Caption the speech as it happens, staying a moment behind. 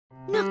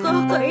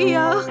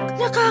Nakakaiyak,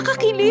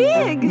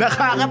 nakakakilig,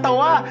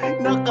 Nakakatawa,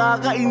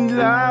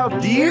 nakaka-inlove.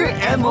 Dear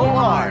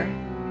MOR.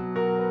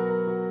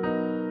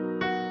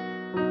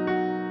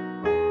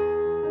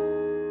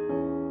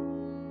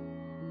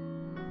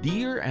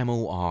 Dear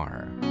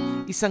MOR,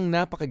 isang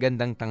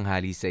napakagandang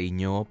tanghali sa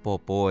inyo,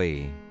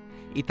 Popoy.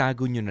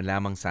 Itago nyo na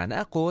lamang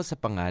sana ako sa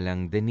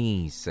pangalang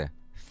Denise,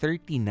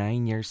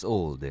 39 years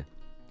old.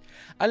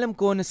 Alam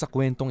ko na sa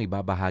kwentong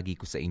ibabahagi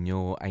ko sa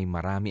inyo ay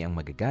marami ang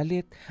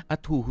magagalit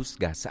at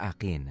huhusga sa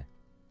akin.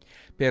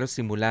 Pero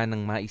simula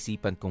nang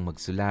maisipan kong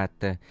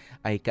magsulat,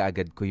 ay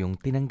kaagad ko yung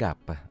tinanggap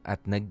at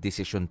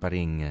nagdesisyon pa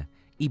ring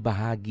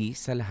ibahagi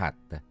sa lahat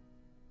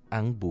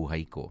ang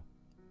buhay ko.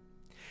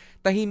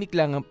 Tahimik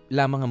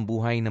lamang ang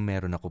buhay na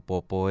meron ako,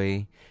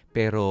 Popoy,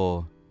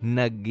 pero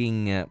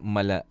naging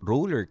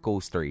roller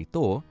coaster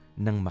ito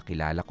nang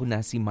makilala ko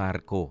na si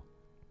Marco.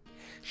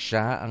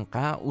 Siya ang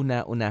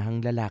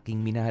kauna-unahang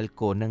lalaking minahal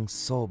ko ng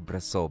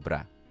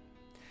sobra-sobra.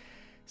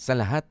 Sa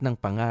lahat ng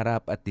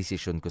pangarap at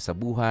desisyon ko sa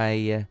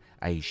buhay,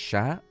 ay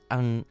siya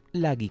ang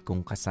lagi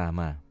kong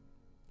kasama.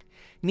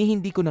 Ni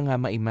hindi ko na nga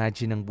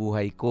ma-imagine ang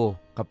buhay ko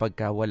kapag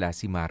wala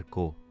si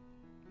Marco.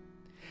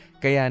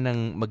 Kaya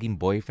nang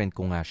maging boyfriend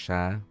ko nga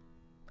siya,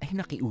 ay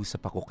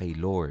nakiusap ako kay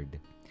Lord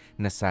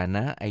na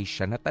sana ay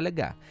siya na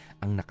talaga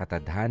ang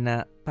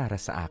nakatadhana para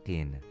sa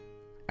akin.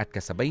 At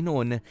kasabay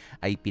noon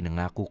ay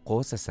pinangako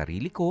ko sa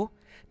sarili ko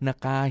na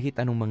kahit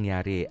anong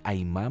mangyari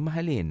ay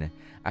mamahalin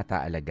at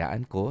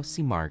aalagaan ko si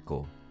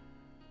Marco.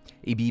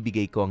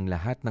 Ibibigay ko ang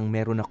lahat ng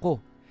meron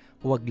ako,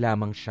 huwag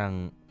lamang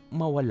siyang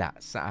mawala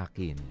sa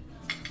akin.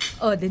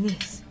 Oh,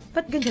 Denise,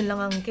 ba't ganyan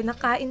lang ang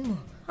kinakain mo?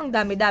 Ang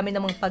dami-dami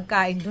namang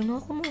pagkain doon.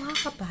 Kumuha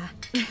ka pa.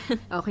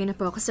 Okay na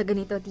po ako sa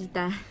ganito,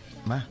 tita.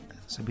 Ma,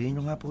 sabihin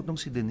nyo nga po itong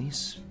si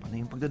Denise. Paano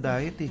yung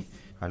pagdadayet eh?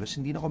 Halos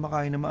hindi na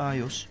kumakain na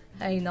maayos.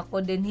 Ay nako,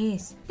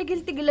 Denise.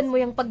 Tigil-tigilan mo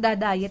yung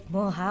pagdadayet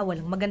mo, ha?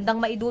 Walang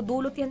magandang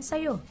maidudulot yan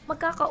sa'yo.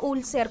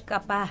 Magkaka-ulcer ka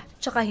pa.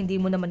 Tsaka hindi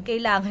mo naman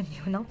kailangan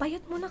yun. Ang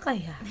payat mo na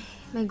kaya.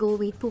 May go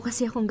weight po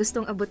kasi akong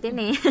gustong abutin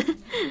eh.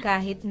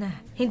 Kahit na.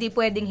 Hindi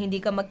pwedeng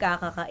hindi ka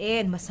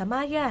magkakakain.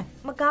 Masama yan.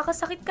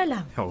 Magkakasakit ka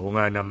lang. Oo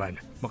nga naman.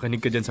 Makinig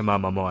ka dyan sa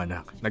mama mo,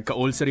 anak.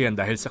 Nagka-ulcer yan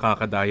dahil sa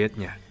kakadiet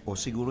niya. O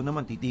siguro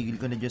naman titigil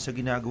ka na dyan sa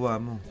ginagawa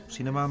mo.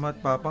 Sina mama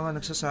at papa nga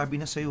nagsasabi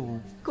na sa'yo.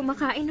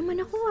 Kumakain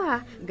naman ako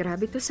ah.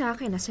 Grabe to sa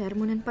akin.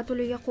 Nasermonan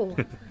patuloy ako.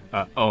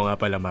 Oo nga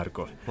pala,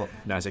 Marco. Po.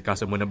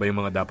 Nasikaso mo na ba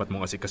yung mga dapat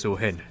mong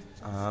asikasuhin?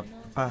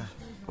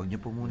 Huwag niyo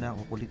po muna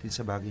ako kulitin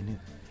sa bagay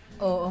niyo.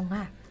 Oo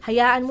nga.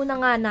 Hayaan mo na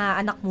nga na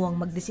anak mo ang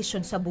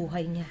magdesisyon sa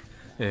buhay niya.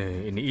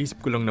 Iniisip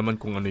ko lang naman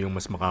kung ano yung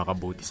mas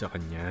makakabuti sa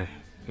kanya.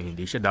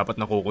 Hindi siya dapat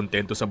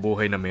nakukontento sa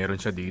buhay na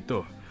meron siya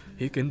dito.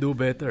 He can do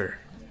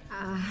better.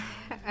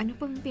 Ano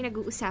pang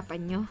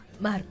pinag-uusapan nyo?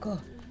 Marco,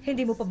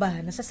 hindi mo pa ba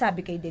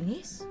nasasabi kay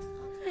Denise?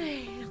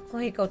 Ay,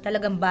 ako, ikaw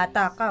talagang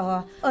bata ka, ha?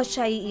 O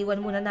siya,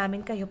 iiwan muna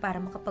namin kayo para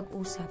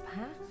makapag-usap,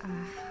 ha?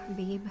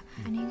 Babe,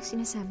 ano yung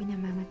sinasabi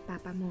ng mama at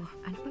papa mo?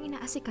 Ano pang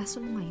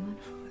inaasikaso mo ngayon?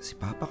 Si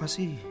papa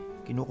kasi,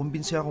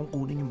 kinukumbinsi akong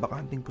kunin yung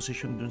bakanting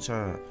posisyon dun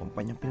sa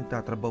kumpanyang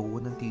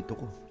pinagtatrabahuan ng tito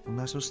ko, yung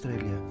nasa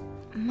Australia.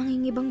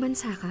 Mangingibang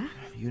bansa ka?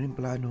 Yun yung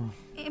plano.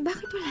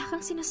 Bakit wala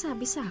kang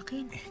sinasabi sa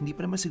akin? Hindi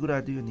pa naman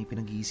sigurado yun,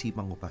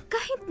 pinag-iisipan ko pa.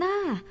 Kahit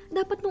na!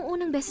 Dapat nung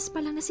unang beses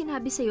pa lang na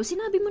sinabi sa'yo,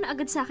 sinabi mo na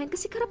agad sa akin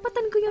kasi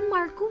karapatan ko yun,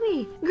 Marco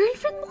eh.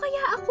 Girlfriend mo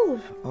kaya ako?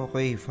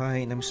 Okay,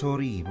 fine. I'm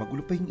sorry.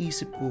 Magulo pa yung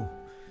isip ko.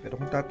 Pero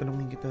kung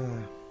tatanungin kita,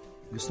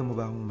 gusto mo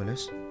ba akong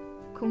umalis?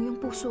 Kung yung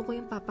puso ko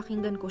yung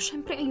papakinggan ko,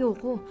 syempre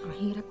ayoko.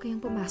 Mahirap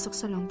kayang pumasok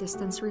sa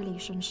long-distance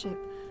relationship.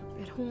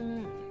 Pero kung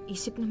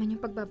isip naman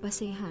yung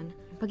pagbabasehan,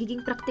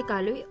 pagiging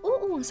praktikalo,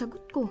 oo ang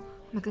sagot ko.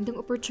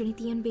 Magandang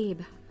opportunity yan,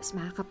 babe. Mas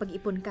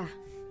makakapag-ipon ka.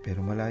 Pero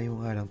malayo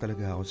nga lang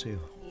talaga ako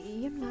sa'yo.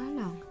 Yan nga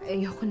lang.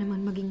 Ayoko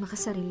naman maging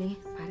makasarili.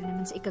 Para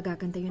naman sa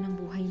ikagaganda yun ang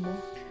buhay mo.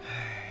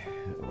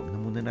 Huwag na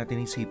muna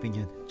natin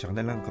isipin yan. Tsaka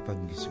na lang kapag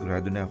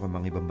sigurado na ako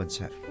mga ibang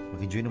bansa.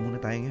 Mag-enjoy na muna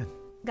tayo ngayon.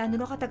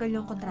 Gano'n katagal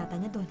yung kontrata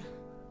niya doon?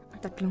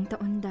 3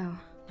 taon daw.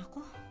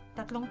 Ako,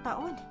 3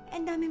 taon.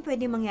 Ang daming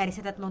pwede mangyari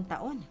sa 3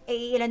 taon.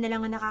 Ilan na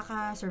lang ang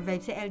nakaka-survive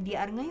sa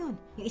LDR ngayon.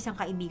 Yung isang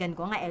kaibigan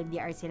ko nga,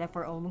 LDR sila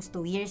for almost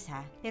 2 years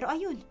ha. Pero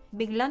ayun,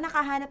 biglang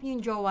nakahanap yung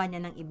jowa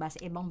niya ng iba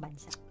sa ibang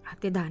bansa.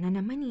 Ate Dana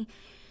naman eh.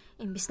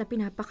 Imbis na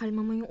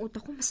pinapakalma mo yung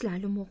utak ko, mas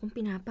lalo mo akong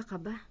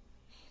pinapakaba.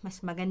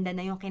 Mas maganda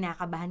na yung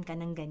kinakabahan ka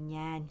ng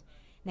ganyan.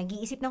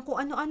 Nag-iisip ng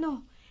kung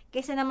ano-ano.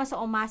 Kaysa naman sa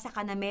umasa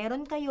ka na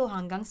meron kayo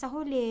hanggang sa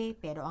huli,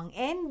 pero ang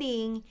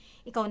ending,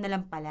 ikaw na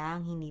lang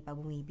palang hindi pa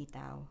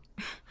bumibitaw.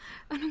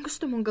 Anong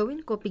gusto mong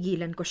gawin ko?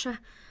 Pigilan ko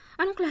siya.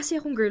 Anong klase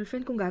akong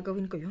girlfriend kung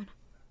gagawin ko yun?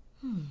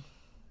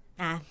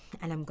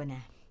 Alam ko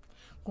na.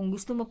 Kung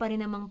gusto mo pa rin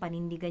namang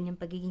panindigan yung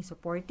pagiging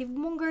supportive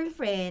mong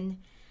girlfriend,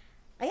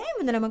 ayaw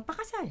mo na lang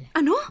magpakasal.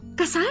 Ano?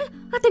 Kasal?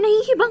 Ate,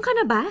 nahihibang ka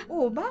na ba?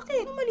 Oh,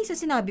 bakit? Ano mali sa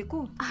sinabi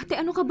ko? Ate,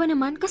 ano ka ba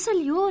naman?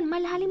 Kasal yun.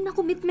 Malalim na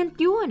commitment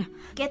yun.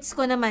 Gets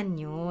ko naman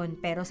yun.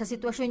 Pero sa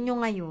sitwasyon nyo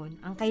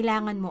ngayon, ang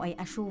kailangan mo ay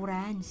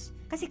assurance.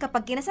 Kasi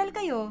kapag kinasal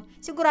kayo,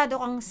 sigurado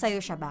kang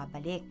sa'yo siya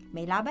babalik.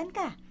 May laban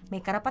ka.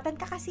 May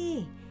karapatan ka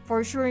kasi.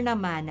 For sure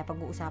naman na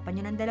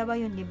pag-uusapan nyo ng dalawa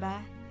yun, di ba?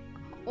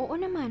 Oo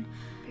naman,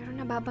 pero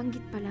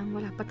nababanggit pa lang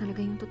wala pa talaga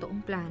yung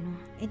totoong plano.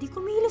 Eh di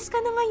kumilos ka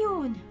na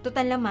ngayon.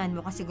 Total naman,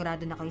 mukhang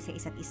sigurado na kayo sa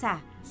isa't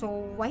isa. So,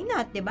 why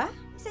not, di ba?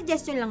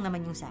 Suggestion lang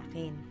naman yung sa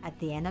akin. At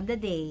the end of the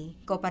day,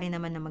 ikaw pa rin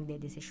naman na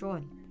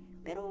magdedesisyon.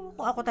 Pero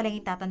kung ako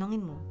talagang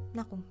tatanungin mo,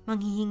 naku,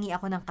 manghihingi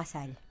ako ng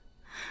kasal.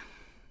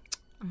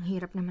 Ang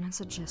hirap naman ang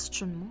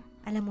suggestion mo.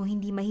 Alam mo,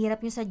 hindi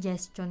mahirap yung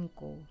suggestion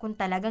ko kung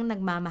talagang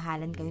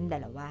nagmamahalan kayong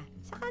dalawa.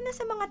 Saka na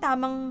sa mga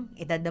tamang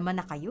edad naman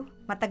na kayo.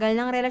 Matagal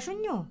ng relasyon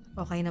nyo.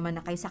 Okay naman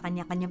na kayo sa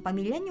kanya-kanyang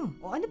pamilya nyo.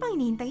 O ano pang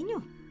hinihintay nyo?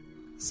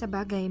 Sa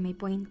bagay, may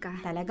point ka.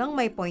 Talagang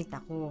may point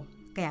ako.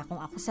 Kaya kung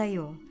ako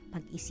sa'yo,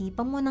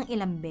 pag-isipan mo ng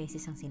ilang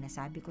beses ang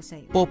sinasabi ko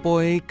sa'yo.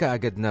 Popoy,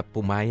 kaagad na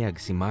pumayag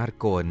si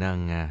Marco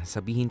nang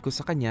sabihin ko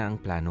sa kanya ang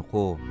plano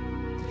ko.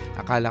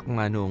 Akala ko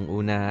nga noong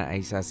una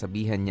ay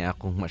sasabihan niya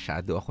akong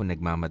masyado ako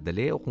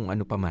nagmamadali o kung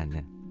ano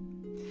paman.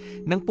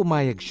 Nang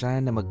pumayag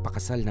siya na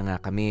magpakasal na nga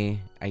kami,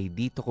 ay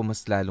dito ko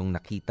mas lalong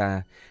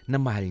nakita na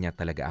mahal niya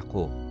talaga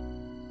ako.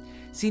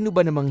 Sino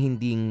ba namang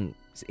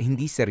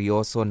hindi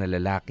seryoso na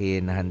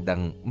lalaki na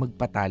handang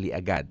magpatali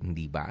agad,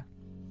 hindi ba?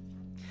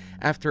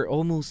 After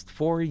almost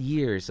 4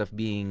 years of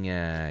being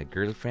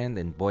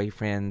girlfriend and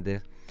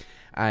boyfriend,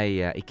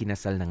 ay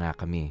ikinasal na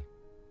nga kami.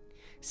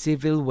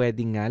 Civil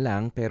wedding nga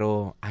lang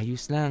pero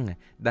ayos lang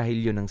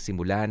dahil yun ang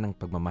simula ng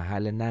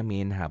pagmamahalan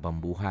namin habang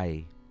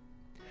buhay.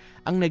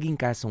 Ang naging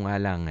kaso nga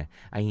lang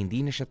ay hindi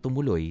na siya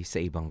tumuloy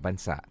sa ibang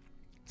bansa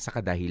sa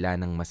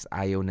kadahilan ng mas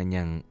ayaw na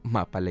niyang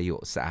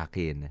mapalayo sa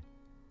akin.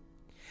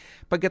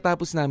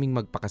 Pagkatapos naming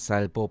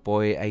magpakasal,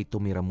 Popoy, ay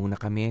tumira muna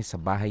kami sa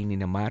bahay ni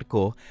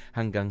Marco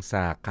hanggang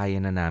sa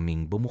kaya na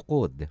naming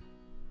bumukod.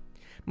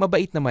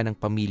 Mabait naman ang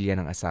pamilya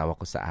ng asawa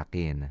ko sa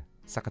akin.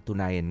 Sa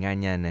katunayan nga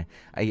niyan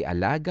ay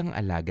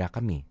alagang-alaga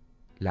kami,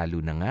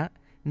 lalo na nga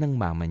ng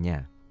mama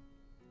niya.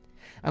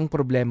 Ang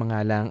problema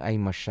nga lang ay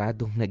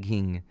masyadong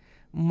naging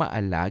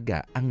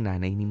maalaga ang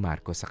nanay ni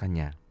Marco sa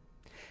kanya.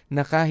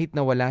 Na kahit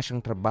na wala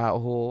siyang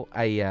trabaho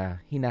ay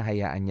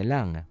hinahayaan niya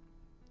lang.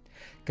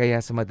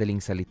 Kaya sa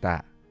madaling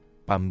salita,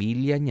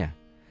 pamilya niya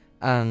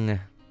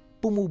ang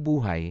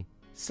pumubuhay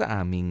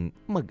sa aming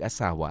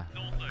mag-asawa.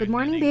 Good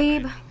morning,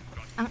 babe.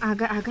 Ang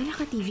aga-aga,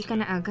 naka-TV ka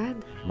na agad.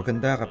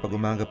 Maganda kapag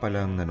umaga pa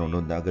lang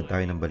nanonood na agad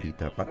tayo ng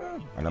balita para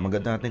alam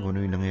agad natin kung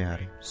ano yung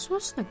nangyayari.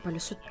 Sus,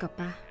 nagpalusot ka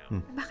pa.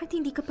 Bakit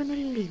hindi ka pa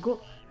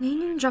naliligo?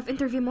 Ngayon yung job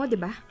interview mo, di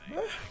ba?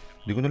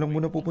 Hindi ko na lang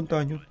muna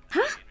pupuntahan yun.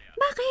 Ha?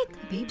 Bakit?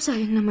 Babe,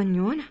 sayang naman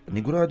yun.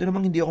 Panigurado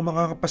namang hindi ako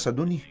makakapasa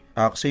dun eh.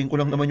 Aksayin ko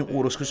lang naman yung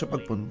oras ko sa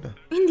pagpunta.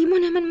 Hindi mo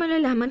naman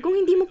malalaman kung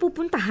hindi mo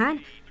pupuntahan.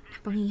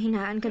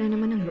 Napanghihinaan ka na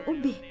naman ng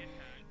loob eh.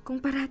 Kung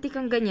parati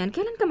kang ganyan,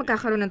 kailan ka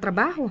magkakaroon ng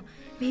trabaho?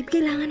 Babe,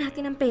 kailangan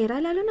natin ng pera,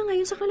 lalo na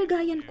ngayon sa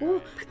kalagayan ko.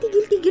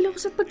 Patigil-tigil ako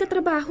sa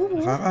pagtatrabaho.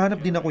 Nakakahanap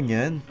din ako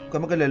niyan. Huwag ka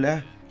mag-alala.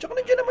 Tsaka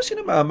nandiyan naman si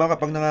mama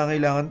kapag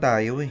nangangailangan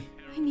tayo eh.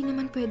 Hindi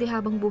naman pwede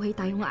habang buhay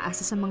tayong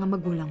aasa sa mga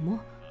magulang mo.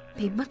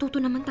 Babe,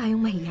 matuto naman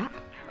tayong mahiya.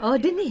 Oh,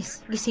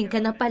 Denise, gising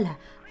ka na pala.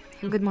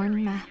 Good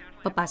morning, ma.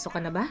 Papasok ka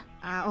na ba?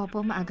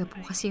 Opo, maaga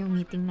po kasi yung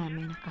meeting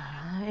namin.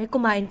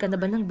 Kumain ka na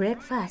ba ng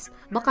breakfast?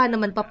 Baka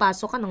naman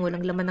papasok ka nang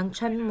walang laman ng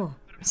tiyan mo.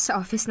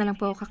 Sa office na lang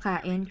po ako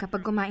kakain.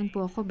 Kapag kumain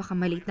po ako, baka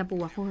malate na po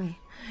ako eh.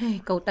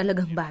 Ay, ikaw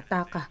talagang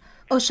bata ka.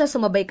 O siya,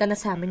 sumabay ka na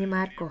sa amin ni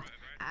Marco.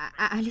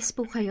 Aalis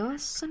po kayo?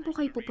 Saan po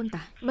kayo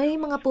pupunta? May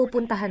mga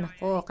pupuntahan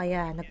ako,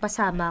 kaya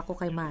nagpasama ako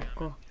kay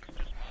Marco.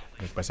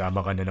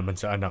 Nagpasama ka na naman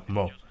sa anak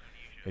mo.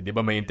 Di ba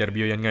may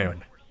interview yan ngayon?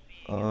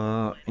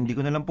 Hindi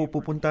ko na lang po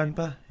pupuntahan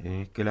pa.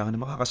 Kailangan na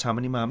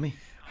makakasama ni mami.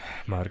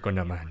 Marco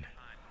naman,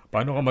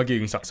 paano ka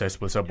magiging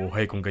successful sa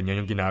buhay kung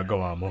ganyan yung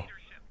ginagawa mo?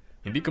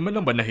 Hindi ka man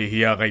lang ba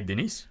nahihiya kay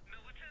Denise?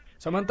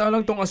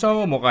 Samantalang tong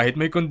asawa mo kahit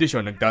may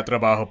kondisyon,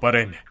 nagtatrabaho pa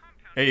rin.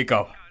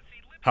 Ikaw,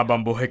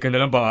 habang buhay ka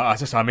na lang ba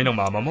aasa sa amin ng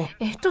mama mo?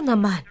 Eto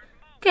naman,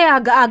 kaya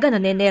aga-aga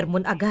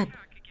nanenermon agad.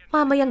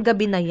 Mamayang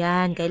gabi na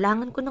yan,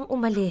 kailangan ko nang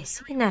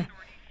umalis. Sige na.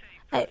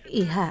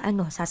 Ay, Iha,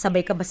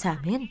 sasabay ka ba sa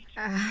amin?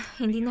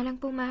 Hindi na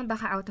lang po ma,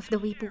 baka out of the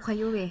way po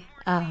kayo eh.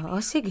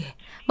 Sige.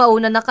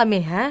 Mauna na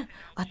kami, ha?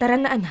 O, tara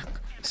na anak.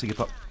 Sige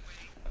po.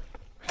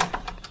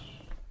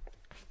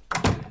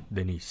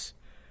 Denise,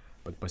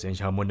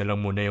 pagpasensya mo na lang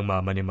muna yung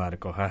mama ni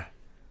Marco, ha?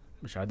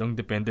 Masyadong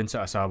dependent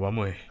sa asawa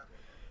mo eh.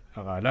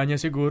 Akala niya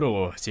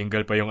siguro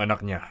single pa yung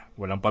anak niya.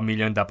 Walang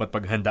pamilyang dapat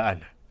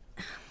paghandaan.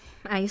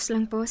 Ayos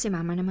lang po, si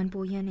mama naman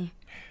po yan eh.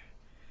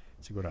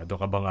 Sigurado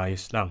ka bang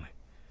ayos lang?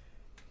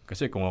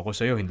 Kasi kung ako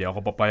sa'yo, hindi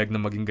ako papayag na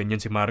maging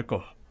ganyan si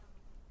Marco.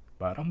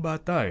 Parang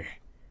bata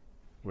eh.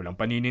 Walang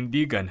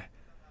paninindigan.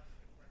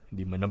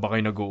 Hindi man na ba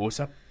kayo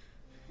nag-uusap?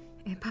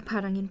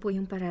 Paparangin po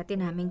yung parati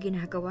namin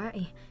ginagawa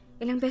eh.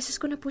 Ilang beses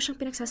ko na po siyang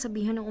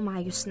pinagsasabihan ng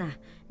umayos na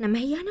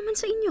mahiya naman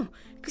sa inyo.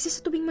 Kasi sa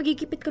tuwing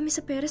magigipit kami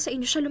sa pera sa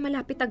inyo siya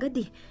lumalapit agad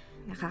eh.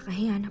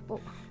 Nakakahiya na po.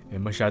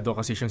 Masyado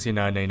kasi siyang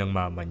sinanay ng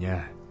mama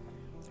niya.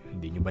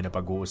 Hindi niyo ba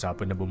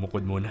napag-uusapan na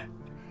bumukod muna?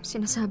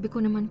 Sinasabi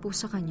ko naman po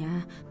sa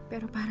kanya,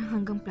 pero parang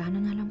hanggang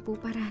plano na lang po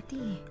parati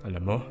eh.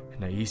 Alam mo,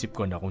 naisip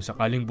ko na kung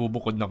sakaling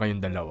bubukod na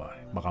kayong dalawa,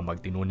 baka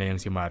magtino na yang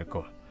si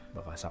Marco.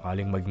 Baka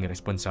sakaling maging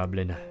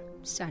responsable na.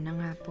 Sana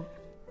nga po.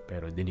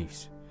 Pero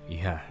Denise,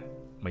 Iha,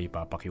 may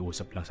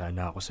ipapakiusap lang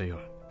sana ako sa'yo.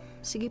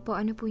 Sige po,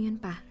 ano po yun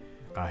pa?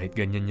 Kahit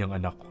ganyan yung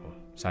anak ko,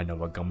 sana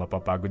wag kang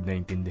mapapagod na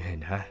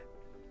intindihin, ha?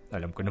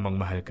 Alam ko namang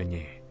mahal ka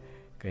niya eh.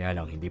 Kaya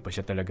lang, hindi pa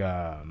siya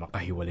talaga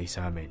makahiwalay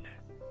sa amin.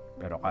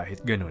 Pero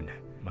kahit ganun,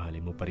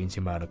 mahalin mo pa rin si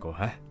Marco,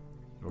 ha?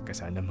 Huwag ka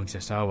sana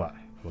magsasawa.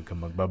 Huwag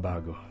kang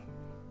magbabago.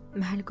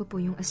 Mahal ko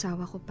po yung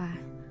asawa ko pa.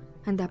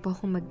 Handa po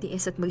akong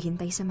magtiis at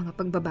maghintay sa mga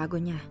pagbabago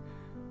niya.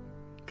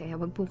 Kaya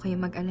wag po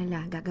kayong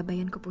mag-alala,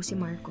 gagabayan ko po si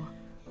Marco.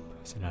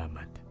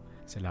 Salamat.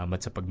 Salamat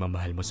sa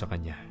pagmamahal mo sa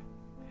kanya.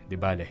 Di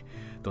bale,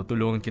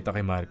 tutulungan kita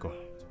kay Marco.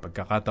 Sa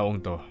pagkakataong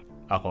to,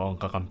 ako ang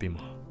kakampi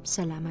mo.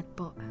 Salamat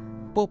po.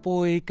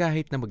 Popoy,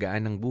 kahit na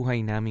magaan ang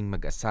buhay naming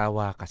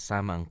mag-asawa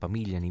kasama ang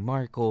pamilya ni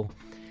Marco,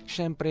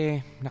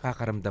 syempre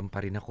nakakaramdam pa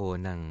rin ako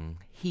ng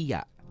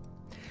hiya.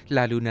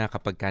 Lalo na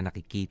kapag ka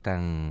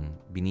nakikitang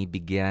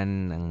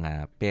binibigyan ng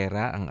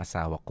pera ang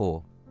asawa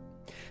ko.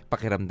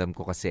 Pakiramdam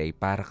ko kasi ay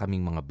para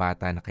kaming mga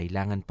bata na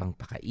kailangan pang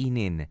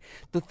pakainin.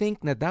 To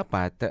think na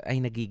dapat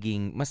ay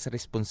nagiging mas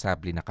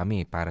responsable na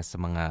kami para sa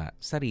mga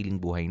sariling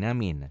buhay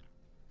namin.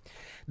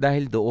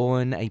 Dahil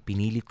doon ay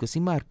pinilit ko si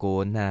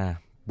Marco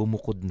na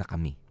bumukod na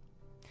kami.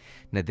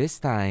 Na this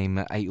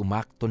time ay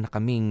umakto na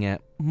kaming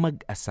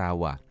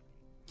mag-asawa.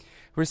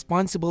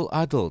 Responsible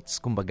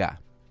adults, kumbaga.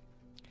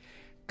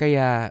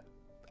 Kaya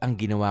ang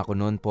ginawa ko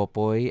noon,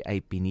 Popoy, ay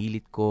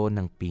pinilit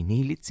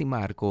si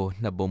Marco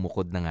na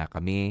bumukod na nga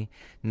kami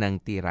ng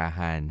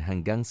tirahan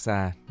hanggang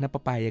sa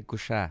napapayag ko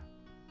siya.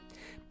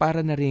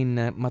 Para na rin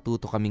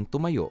matuto kaming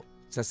tumayo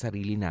sa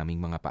sarili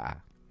naming mga paa.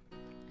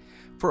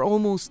 For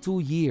almost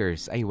 2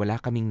 years ay wala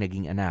kaming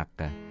naging anak.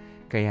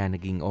 Kaya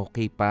naging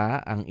okay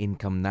pa ang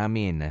income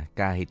namin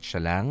kahit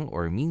siya lang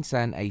or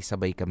minsan ay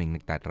sabay kaming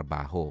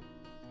nagtatrabaho.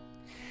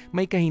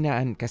 May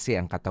kahinaan kasi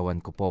ang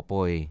katawan ko,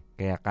 Popoy,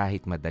 kaya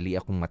kahit madali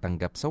akong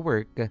matanggap sa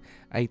work,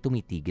 ay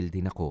tumitigil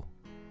din ako.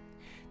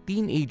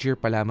 Teenager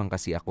pa lamang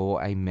kasi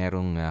ako ay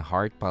merong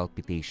heart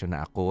palpitation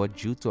na ako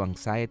due to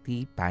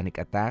anxiety,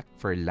 panic attack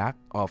for lack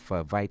of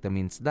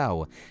vitamins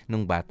daw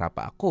nung bata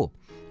pa ako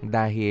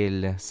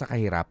dahil sa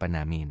kahirapan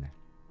namin.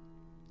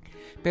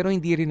 Pero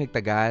hindi rin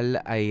nagtagal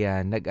ay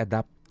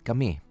nag-adapt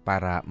kami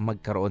para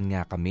magkaroon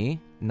nga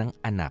kami ng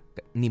anak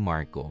ni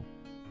Marco.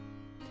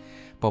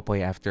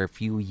 Popoy, after a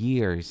few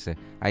years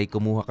ay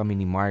kumuha kami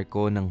ni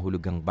Marco ng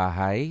hulugang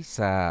bahay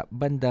sa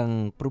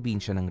bandang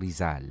probinsya ng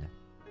Rizal.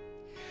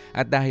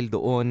 At dahil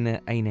doon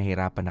ay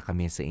nahirapan na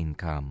kami sa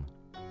income.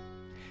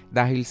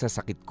 Dahil sa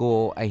sakit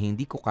ko ay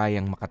hindi ko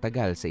kayang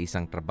makatagal sa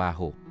isang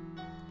trabaho.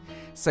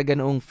 Sa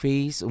ganoong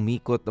phase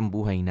umikot ang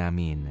buhay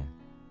namin.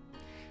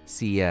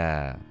 Si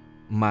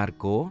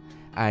Marco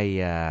ay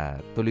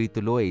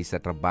tuloy-tuloy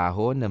sa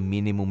trabaho na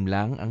minimum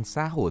lang ang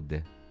sahod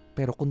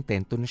pero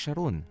kontento na siya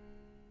ron.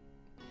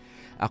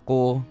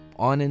 Ako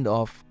on and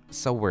off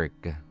sa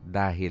work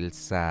dahil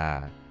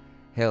sa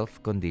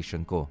health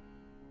condition ko.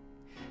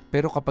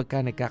 Pero kapag ka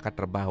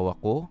nagkakatrabaho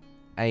ako,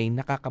 ay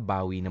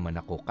nakakabawi naman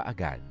ako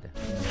kaagad.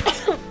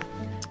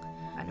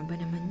 Ano ba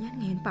naman yan?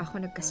 Ngayon pa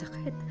ako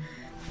nagkasakit.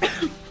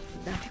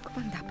 Dati ko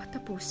pang dapat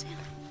tapusin.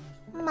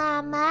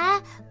 Mama,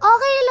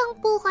 okay lang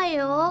po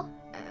kayo?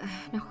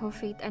 Nako,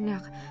 Faith,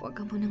 anak. Huwag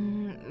ka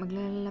munang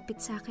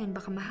maglalapit sa akin.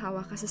 Baka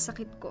mahawa ka sa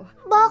sakit ko.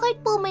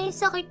 Bakit po may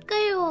sakit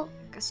kayo?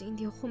 Kasi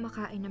hindi ako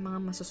kumakain ng mga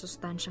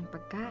masusustansyang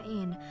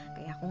pagkain.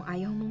 Kaya kung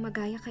ayaw mong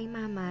magaya kay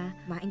Mama,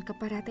 main ka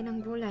parati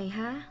ng gulay,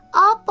 ha?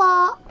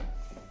 Opo.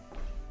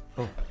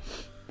 Oh,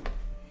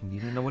 hindi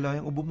na nawala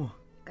yung ubo mo.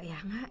 Kaya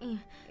nga eh.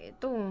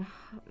 Ito,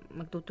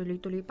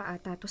 magtutuloy-tuloy pa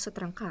ata to sa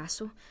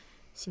trangkaso.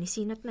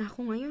 Sinisinat na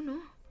ako ngayon,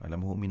 oh.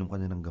 Alam mo, uminom ka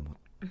na ng gamot.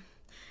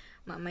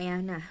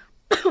 Mamaya na.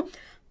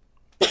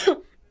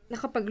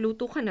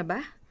 Nakapagluto ka na ba?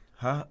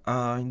 Ha?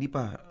 Hindi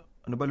pa.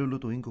 Ano ba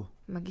lulutuin ko?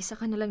 Mag-isa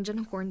ka na lang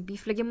dyan ng corned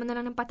beef. Lagyan mo na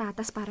lang ng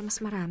patatas para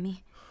mas marami.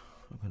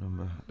 Ano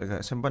ba?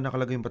 Teka, saan ba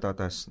nakalagay yung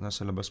patatas?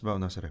 Nasa labas ba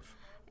o nasa ref?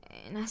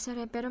 Nasa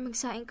ref, pero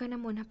magsaing ka na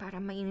muna para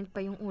mainit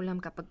pa yung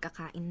ulam kapag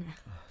kakain na.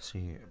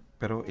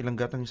 Pero ilang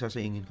gatang yung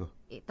sasaingin ko?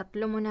 3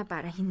 mo na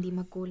para hindi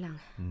magkulang.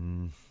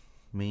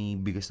 May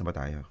bigas na ba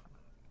tayo?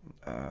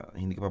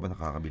 Hindi ka pa ba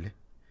nakakabili?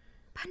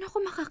 Paano ako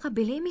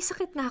makakabili? May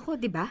sakit na ako,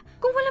 di ba?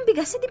 Kung walang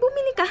bigas, di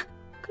bumili ka.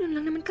 Ganun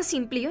lang naman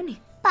kasimple yun eh.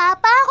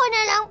 Papa, ako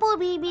na lang po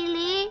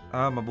bibili.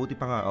 Mabuti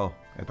pa nga. Oh,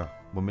 eto.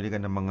 Bumili ka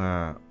ng mga...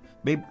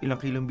 Babe, ilang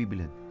kilong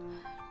bibilin?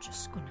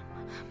 Diyos ko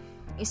naman.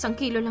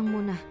 1 kilo lang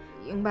muna.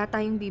 Yung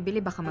bata yung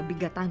bibili, baka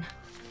mabigatan.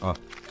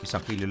 1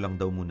 kilo lang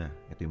daw muna.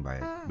 Ito yung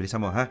bayad.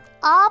 Bilisan mo, ha?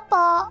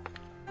 Opo.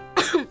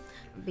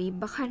 Babe,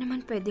 baka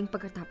naman pwedeng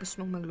pagkatapos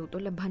mong magluto,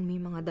 labhan mo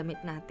yung mga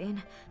damit natin.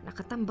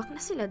 Nakatambak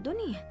na sila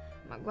dun eh.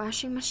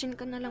 Mag-washing machine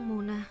ka na lang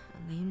muna.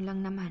 Ngayon lang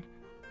naman.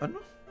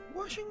 Ano?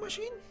 Washing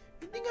machine?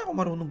 Hindi nga ako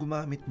marunong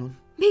gumamit nun.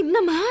 Babe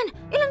naman!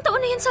 Ilang taon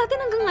na yan sa atin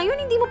hanggang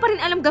ngayon, hindi mo pa rin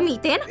alam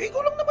gamitin?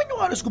 Ikaw lang naman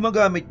yung halos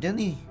gumagamit yan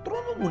eh.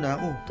 Trono muna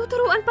ako.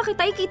 Tuturuan pa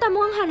kita, ikita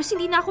mo ang halos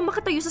hindi na ako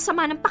makatayo sa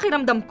sama ng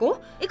pakiramdam ko.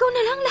 Ikaw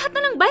na lang, lahat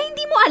na lang ba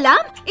hindi mo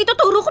alam?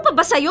 Ituturo ko pa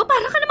ba sa'yo?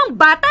 Para ka namang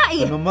bata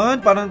eh. Ano naman?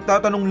 Parang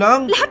tatanong lang.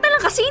 Lahat na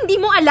lang kasi hindi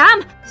mo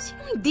alam.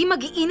 Sino hindi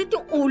mag-iinit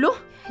yung ulo?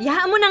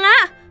 Hayaan mo na nga.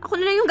 Ako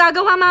na lang yung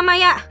gagawa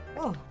mamaya.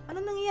 Oh,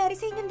 anong nangyayari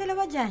sa inyong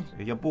dalawa dyan?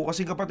 Yan po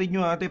kasing kapatid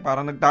nyo ate,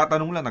 parang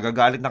nagtatanong lang,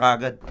 nagagalit na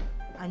kagad.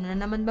 Ano na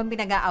naman bang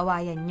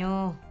pinag-aawayan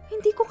nyo?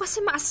 Hindi ko kasi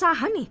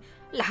maasahan eh.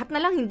 Lahat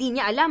na lang hindi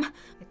niya alam.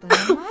 Ito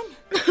naman.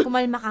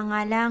 Kumalma ka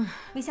nga lang.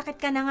 May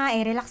sakit ka na nga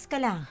eh, relax ka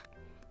lang.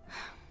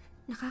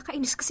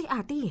 Nakakainis kasi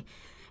ate eh.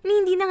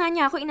 Hindi na nga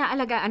niya ako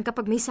inaalagaan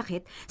kapag may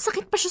sakit.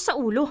 Sakit pa siya sa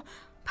ulo.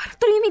 Para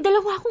tuloy may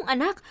dalawa akong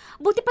anak.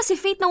 Buti pa si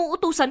Faith na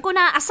uutusan ko,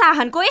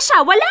 naaasahan ko. Eh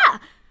siya, wala!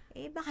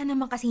 Eh baka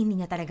naman kasi hindi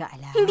niya talaga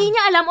alam. Hindi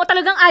niya alam o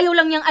talagang ayaw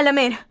lang niyang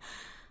alamin.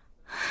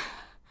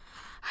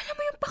 Alam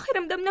mo yung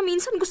pakiramdam na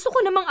minsan gusto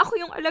ko namang ako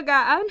yung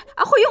alagaan.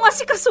 Ako yung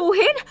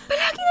asikasuhin.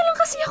 Palagi na lang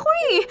kasi ako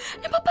eh.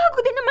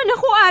 Napapagod din naman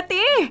ako,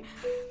 ate.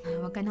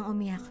 Huwag ka nang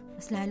umiyak.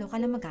 Mas lalo ka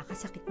lang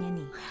magkakasakit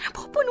niyan eh.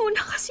 Napupuno na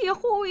kasi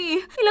ako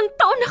eh. Ilang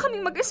taon na kami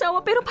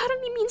mag-asawa pero parang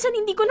ni minsan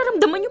hindi ko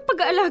naramdaman yung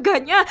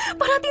pag-aalaga niya.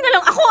 Parati na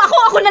lang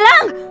ako na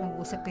lang!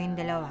 Mag-usap kayong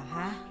dalawa,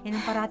 ha? Yan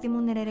ang parati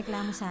mong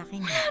nirereklamo sa akin.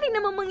 Wala rin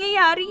namang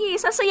mangyayari eh.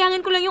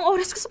 Sasayangin ko lang yung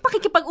oras ko sa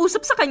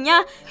pakikipag-usap sa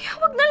kanya. Kaya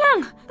wag na lang.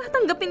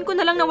 Tatanggapin ko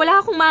na lang na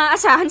wala akong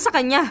maaasahan sa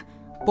kanya.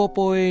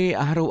 Popoy,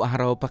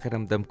 araw-araw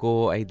pakiramdam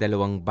ko ay 2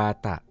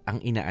 bata ang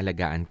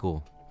inaalagaan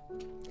ko.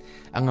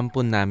 Ang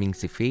ampon naming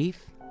si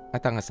Faith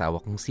at ang asawa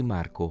kong si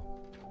Marco.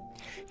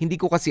 Hindi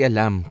ko kasi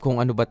alam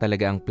kung ano ba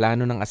talaga ang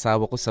plano ng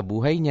asawa ko sa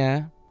buhay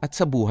niya at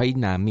sa buhay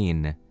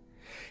namin.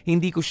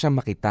 Hindi ko siya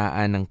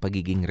makitaan ng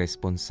pagiging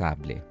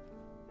responsable.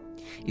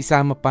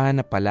 Isama pa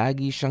na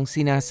palagi siyang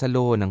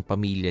sinasalo ng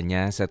pamilya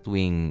niya sa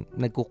tuwing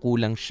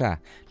nagkukulang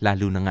siya,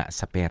 lalo na nga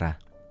sa pera.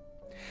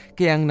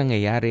 Kaya ang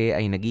nangyayari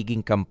ay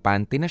nagiging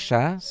kampante na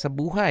siya sa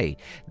buhay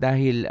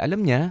dahil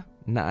alam niya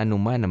na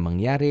anuman ang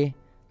mangyari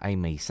ay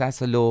may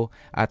sasalo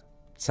at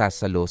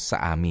sasalo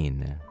sa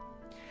amin.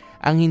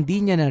 Ang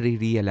hindi niya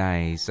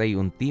nare-realize ay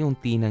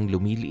unti-unti nang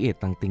lumiliit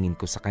ang tingin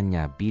ko sa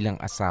kanya bilang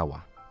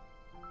asawa.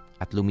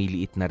 At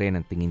lumiliit na rin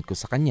ang tingin ko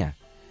sa kanya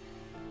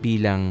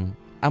bilang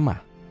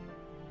ama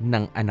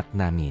ng anak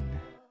namin.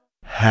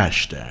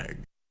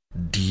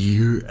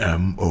 Dear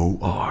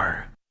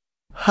MOR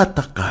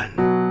Hatakan.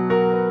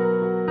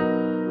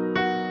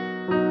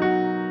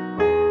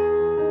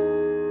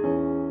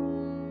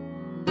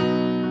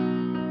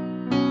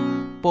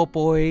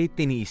 Popoy,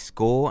 tiniis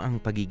ko ang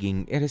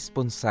pagiging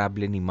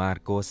irresponsable ni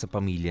Marco sa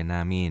pamilya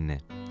namin.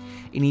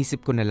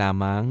 Inisip ko na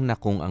lamang na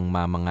kung ang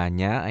mama nga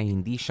niya ay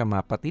hindi siya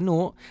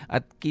mapatino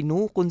at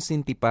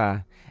kinukonsinti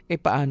pa,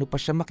 paano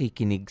pa siya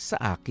makikinig sa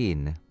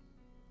akin?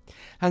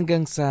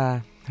 Hanggang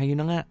sa,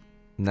 ayun na nga,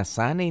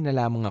 nasanay na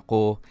lamang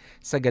ako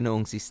sa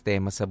ganoong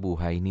sistema sa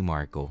buhay ni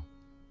Marco.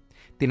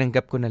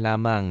 Tinanggap ko na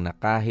lamang na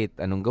kahit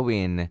anong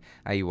gawin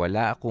ay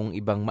wala akong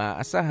ibang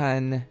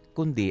maaasahan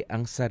kundi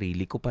ang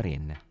sarili ko pa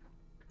rin.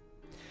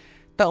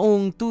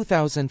 Taong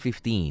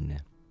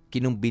 2015,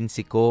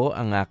 kinumbinsi ko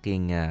ang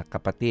aking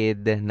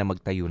kapatid na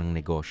magtayo ng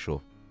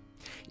negosyo.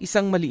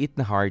 Isang maliit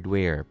na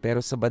hardware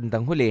pero sa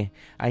bandang huli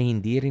ay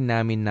hindi rin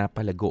namin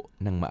napalago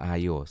ng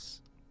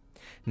maayos.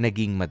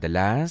 Naging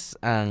madalas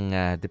ang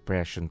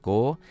depression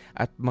ko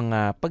at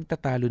mga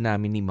pagtatalo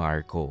namin ni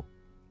Marco.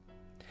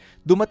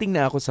 Dumating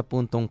na ako sa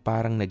puntong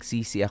parang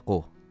nagsisi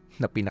ako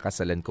na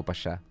pinakasalan ko pa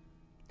siya.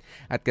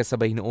 At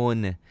kasabay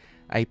noon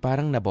ay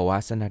parang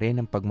nabawasan na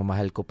rin ang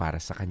pagmamahal ko para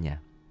sa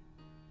kanya.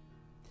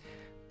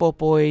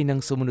 Popoy,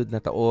 ng sumunod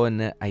na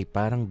taon ay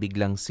parang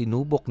biglang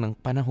sinubok ng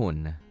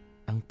panahon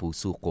ang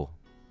puso ko.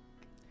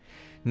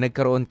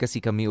 Nagkaroon kasi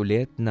kami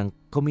ulit ng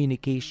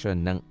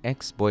communication ng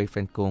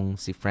ex-boyfriend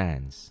kong si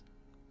Franz.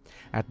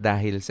 At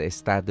dahil sa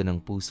estado ng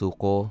puso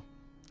ko,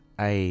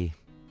 ay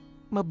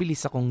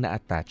mabilis akong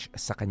na-attach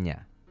sa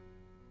kanya.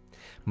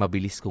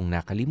 Mabilis kong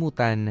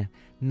nakalimutan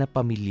na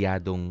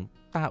pamilyadong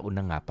tao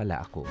na nga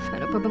pala ako.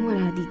 Ano pa bang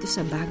wala dito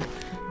sa bag?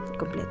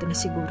 Kompleto na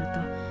siguro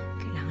to.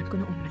 Kailangan ko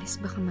na umalis,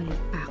 baka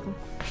maliit pa ako.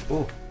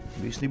 Oh,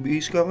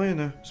 bihis ka ngayon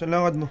ha. Saan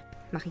lakad mo?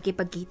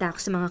 Makikipagkita ako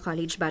sa mga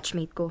college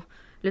batchmate ko.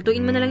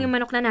 Lutuin mo na lang yung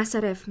manok na nasa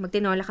ref.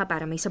 Magtinola ka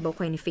para may sabaw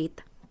kayo ni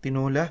Faith.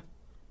 Tinola?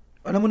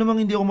 Alam mo namang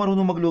hindi ako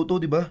marunong magluto,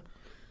 di ba?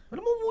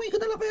 Alam mo, umuwi ka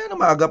na lang kaya na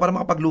maaga para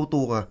makapagluto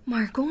ka.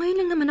 Marco,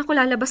 ngayon lang naman ako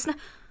lalabas na...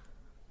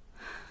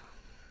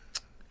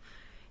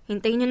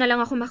 Hintayin niyo na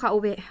lang ako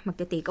makauwi.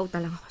 Magte-take out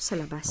na lang ako sa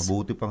labas.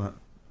 Mabuti pa nga.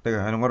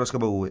 Teka, anong oras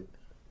ka ba uwi?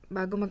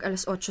 Bago mag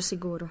 8:00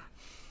 siguro.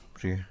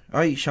 Sige.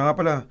 Ay, siya nga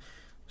pala.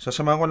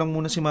 Sasamahan ko lang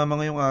muna si Mama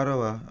ngayong araw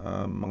ha.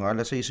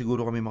 Mga 6:00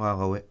 siguro kami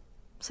makakauwi.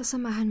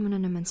 Sasamahan mo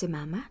na naman si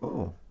Mama?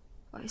 Oo.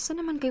 O,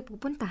 saan naman kayo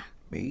pupunta?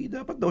 May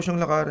dapat daw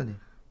siyang lakaran eh.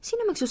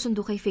 Sino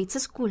magsusundo kay Faith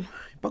sa school?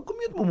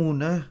 Pag-commute mo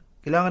muna.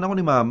 Kailangan ako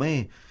ni Mama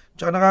eh.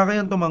 Tsaka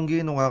nakakayang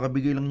tumanggi nung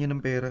kakabigay lang niya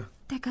ng pera.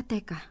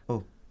 Teka.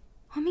 Oh.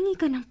 Humingi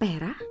ka ng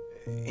pera?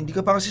 Hindi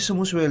ka pa kasi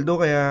sumusweldo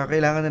kaya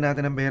kailangan na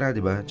natin ng pera,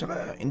 di ba?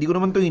 Tsaka hindi ko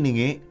naman to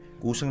hiningi.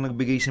 Kusang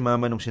nagbigay si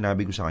Mama nung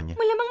sinabi ko sa kanya.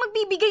 Malamang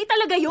magbibigay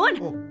talaga yon.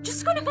 Oh.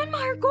 Diyos ko naman,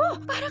 Marco.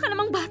 Para ka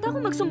namang bata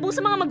kung magsumbong sa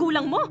mga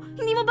magulang mo.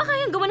 Hindi mo ba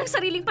kayang gawa ng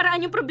sariling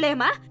paraan yung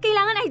problema?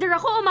 Kailangan either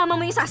ako o mama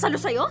mo yung sasalo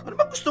sa'yo? Ano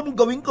ba gusto mong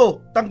gawin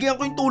ko? Tanggihan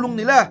ko yung tulong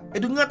nila.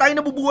 Doon nga tayo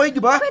nabubuhay,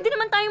 di ba? Pwede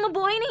naman tayong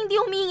mabuhay na hindi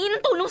humingi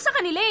ng tulong sa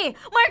kanila eh.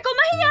 Marco,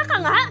 mahiya ka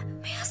nga.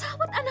 May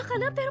asawa at anak ka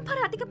na pero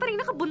parati ka pa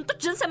rin nakabuntot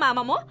dyan sa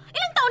mama mo?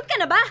 Ilang taon ka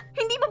na ba?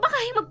 Hindi mo ba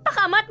kayang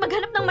magpakama at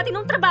maghanap ng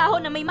matinong trabaho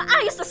na may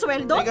maayos na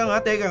sweldo?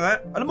 Teka nga.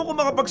 Alam mo kung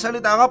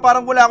makapagsalita ka,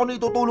 parang wala akong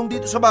itutulong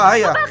dito sa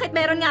bahay ah. Bakit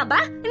meron nga ba?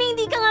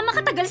 Hindi ka nga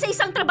makatagal sa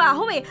isang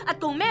trabaho eh.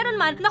 At kung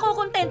meron man,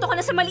 nakukontento ka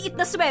na sa maliit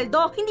na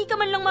sweldo. Hindi ka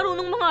man lang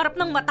marunong mangarap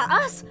ng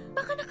mataas.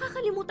 Baka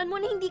nakakalimutan mo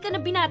na hindi ka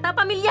na binata,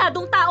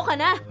 pamilyadong tao ka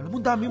na. Alam mo,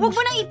 dami mo. Huwag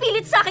mo nang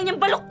ipilit sa akin yung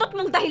baluktot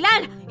mong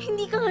dahilan.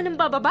 Hindi ka nga nang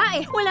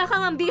bababae. Wala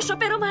kang ambisyo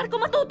pero Marco,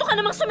 matuto ka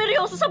namang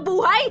sumeryoso sa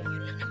buhay.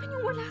 Yun lang naman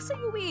yung wala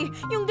sa'yo eh.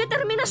 Yung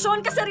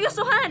determinasyon,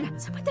 kaseryosohan.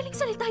 Sa madaling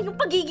salita, yung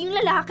pagiging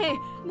lalaki.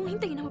 Mong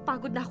hintayin na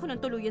mapagod na ako ng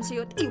tuluyan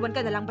sa'yo at iwan ka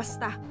na lang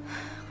basta.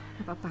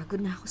 Napapagod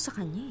na ako sa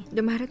kanya eh.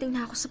 Dumarating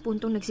na ako sa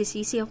puntong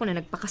nagsisisi ako na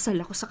nagpakasal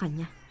ako sa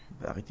kanya.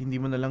 Bakit hindi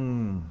mo na lang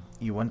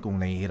iwan kung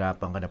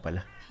nahihirapan ka na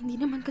pala? Hindi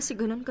naman kasi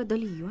ganun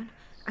kadali yun.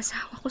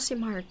 Asawa ko si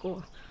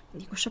Marco.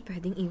 Hindi ko siya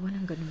pwedeng iwan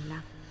ng ganun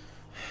lang.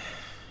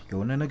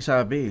 Ikaw na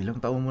nagsabi,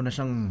 ilang taon mo na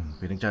siyang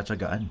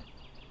pinagtsatsagaan.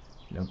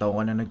 Ilang taon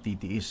ka na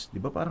nagtitiis.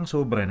 Di ba parang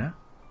sobra na?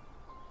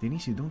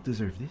 Denise, you don't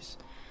deserve this.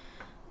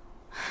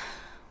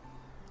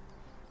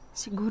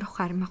 Siguro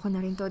karma ko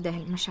na rin to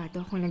dahil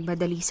masyado akong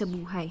nagbadali sa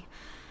buhay.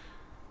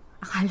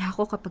 Akala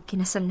ko kapag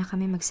kinasal na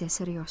kami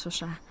magseseryoso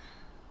siya.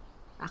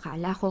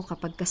 Akala ko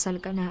kapag kasal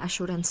ka na,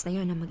 assurance na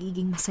yun na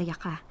magiging masaya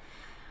ka.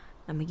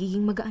 Na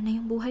magiging magaan na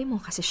yung buhay mo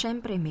kasi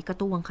syempre may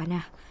katuwang ka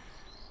na.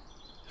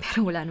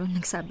 Pero wala naman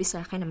nagsabi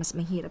sa akin na mas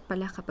mahirap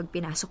pala kapag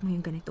pinasok mo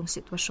yung ganitong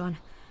sitwasyon.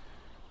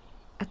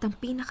 At ang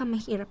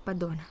pinakamahirap pa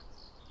doon,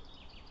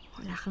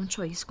 wala kang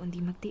choice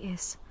kundi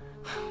magtiis.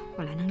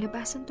 Wala nang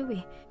labasan to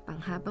eh.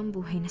 Panghabang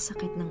buhay na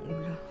sakit ng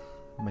ulo.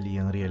 Mali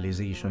ang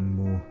realization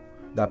mo.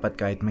 Dapat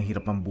kahit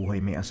mahirap ang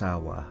buhay may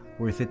asawa,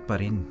 worth it pa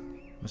rin.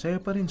 Masaya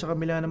pa rin sa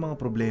kabila ng mga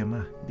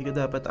problema. Hindi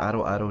ka dapat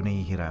araw-araw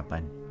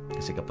nahihirapan.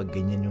 Kasi kapag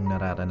ganyan yung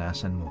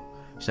nararanasan mo,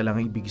 isa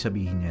lang ang ibig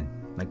sabihin yan.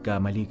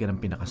 Nagkamali ka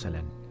ng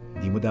pinakasalan.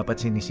 Hindi mo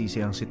dapat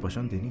sinisisi ang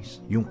sitwasyon,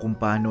 Denise. Yung kung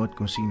paano at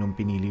kung sinong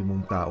pinili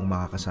mong taong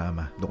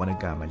makakasama, doon ka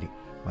nagkamali.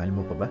 Mahal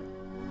mo pa ba?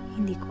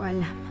 Hindi ko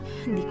alam.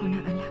 Hindi ko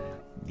na alam.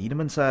 Hindi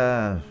naman sa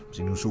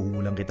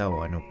sinusuhulan kita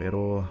o ano,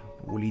 pero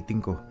ulitin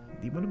ko,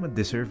 hindi mo naman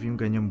deserve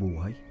yung ganyang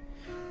buhay.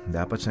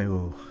 Dapat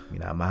sa'yo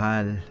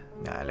minamahal,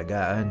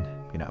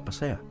 inaalagaan,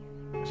 pinapasaya.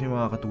 Kasi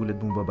mga katulad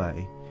mong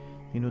babae,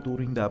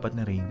 tinuturing dapat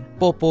na reyna.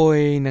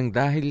 Popoy, nang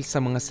dahil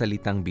sa mga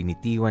salitang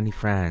binitiwan ni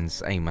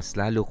Franz ay mas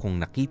lalo kong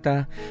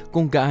nakita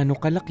kung gaano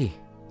kalaki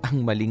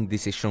ang maling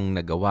desisyong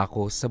nagawa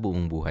ko sa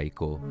buong buhay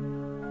ko.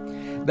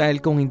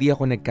 Dahil kung hindi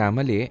ako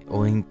nagkamali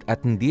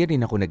at hindi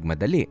rin ako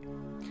nagmadali,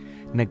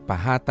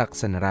 nagpahatak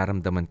sa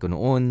nararamdaman ko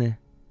noon,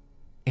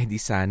 di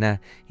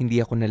sana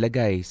hindi ako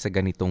nalagay sa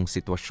ganitong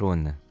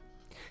sitwasyon.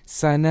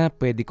 Sana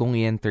pwede kong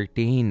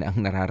i-entertain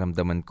ang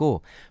nararamdaman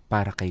ko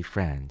para kay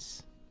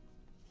Franz.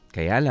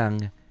 Kaya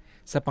lang,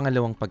 sa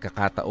pangalawang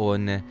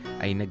pagkakataon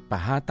ay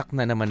nagpahatak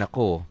na naman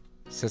ako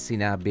sa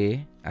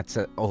sinabi at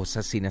sa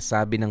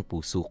sinasabi ng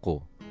puso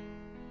ko.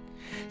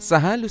 Sa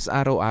halos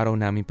araw-araw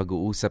naming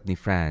pag-uusap ni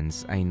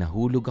Franz ay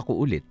nahulog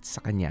ako ulit sa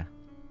kanya.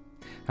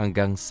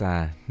 Hanggang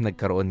sa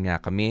nagkaroon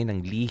nga kami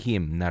ng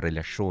lihim na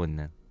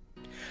relasyon.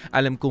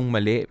 Alam kong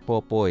mali,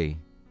 Popoy,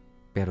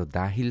 pero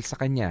dahil sa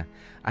kanya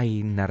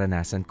ay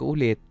naranasan ko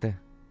ulit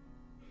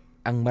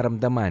ang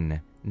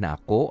maramdaman na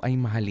ako ay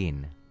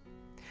mahalin.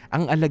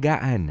 Ang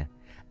alagaan,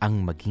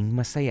 ang maging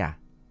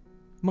masaya.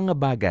 Mga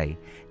bagay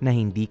na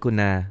hindi ko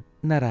na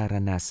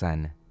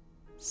nararanasan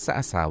sa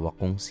asawa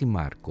kong si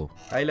Marco.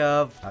 Hi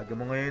love, aga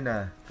mo ngayon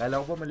ah. Kala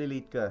ko pa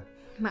malilate ka.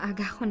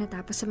 Maaga ako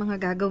natapos sa mga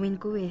gagawin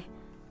ko eh.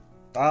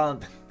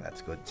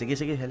 That's good. Sige,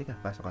 halika,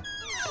 pasok ka.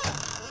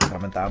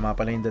 Tama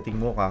pala yung dating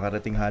mo,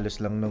 kakarating halos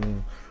lang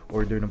nung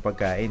order ng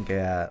pagkain,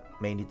 kaya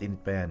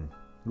mainit-init pa yan.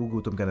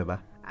 Gugutom ka na ba?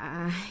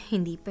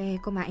 Hindi pa eh.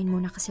 Kumain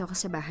muna kasi ako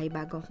sa bahay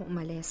bago ako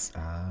umalis.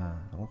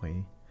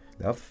 Okay.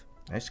 Love,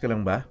 ayos ka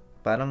lang ba?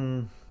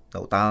 Parang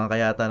nautangan ka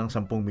yata ng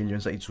 10 milyon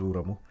sa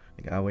itsura mo.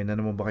 Nag-away na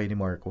naman ba kayo ni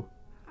Marco?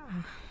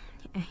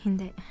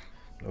 Hindi.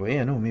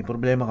 May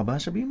problema ka ba?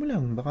 Sabihin mo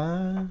lang, baka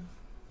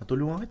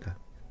matulungan kita.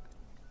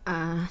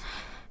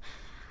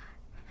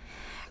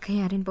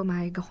 Kaya rin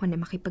pumayag ako na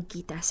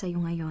makipagkita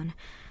sa'yo ngayon.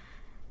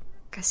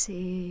 Kasi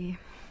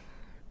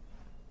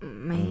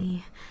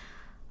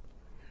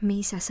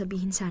may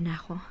sasabihin sana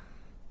ako.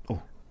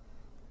 Oh,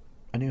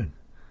 ano yun?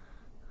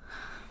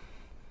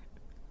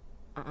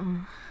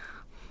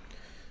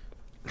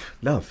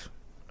 Love,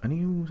 ano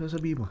yung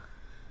sasabihin mo?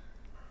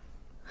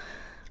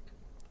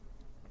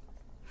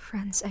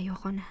 Franz,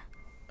 ayoko na.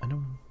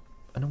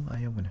 Anong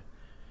ayaw mo na?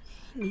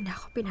 Hindi na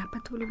ako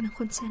pinapatulog ng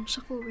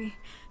konsensya ko eh.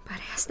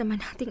 Parehas naman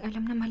nating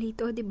alam na mali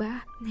ito, di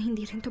ba? Na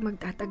hindi rin to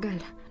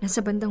magtatagal. Nasa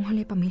bandang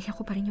huli, pamilya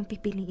ko pa rin yung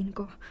pipiliin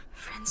ko.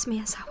 Friends,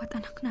 may asawa at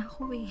anak na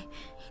ako eh.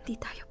 Hindi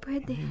tayo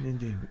pwede.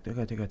 Hindi.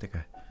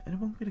 Teka. Ano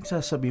bang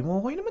pinagsasabi mo?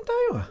 Okay naman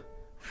tayo ah.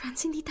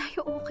 Franz, hindi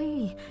tayo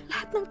okay.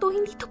 Lahat ng to,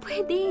 hindi to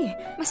pwede.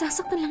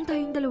 Masasaktan lang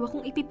tayong dalawa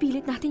kung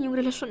ipipilit natin yung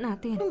relasyon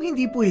natin. Anong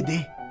hindi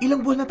pwede?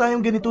 Ilang buwan na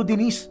tayong ganito,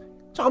 Denise.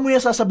 Tsaka mo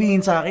yan sasabihin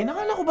sa akin,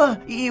 akala ko ba,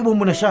 iiwan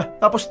mo na siya,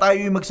 tapos tayo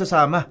yung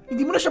magsasama.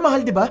 Hindi mo na siya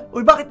mahal, di ba?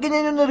 O bakit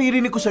ganyan yung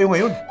naririnig ko sa'yo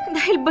ngayon?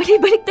 Dahil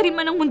balik-balik na rin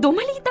man ang mundo,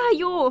 mali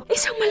tayo.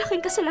 Isang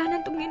malaking kasalanan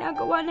tong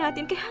ginagawa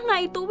natin, kaya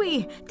nga ito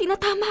eh.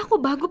 Tinatama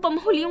ako bago pa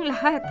mahuli yung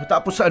lahat.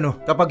 Tapos ano,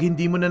 kapag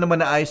hindi mo na naman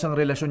naayos ang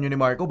relasyon yun ni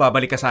Marco,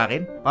 babalik ka sa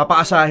akin?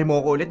 Papaasahin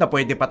mo ako ulit na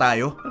pwede pa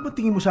tayo? Ano ba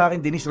tingin mo sa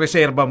akin, Denise?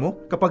 Reserba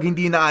mo? Kapag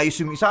hindi naayos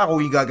yung isa,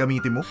 ako yung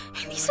gagamitin mo?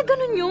 Hindi sa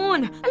ganun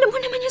yun. Alam mo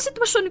naman yung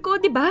sitwasyon ko,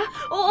 di ba?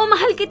 Oo,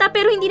 mahal kita,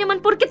 pero hindi naman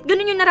porket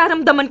ganun yung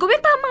nararamdaman ko.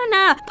 Tama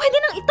na. Pwede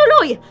nang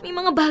ituloy. May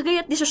mga bagay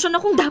at desisyon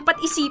akong dapat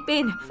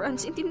isipin.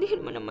 Franz, intindihin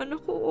mo naman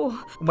ako.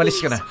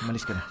 Umalis ka na.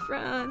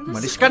 Franz.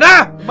 Umalis ka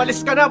na!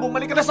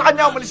 Bumalik ka na sa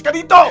kanya! Umalis ka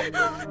dito!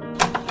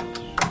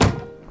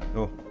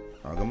 Oh,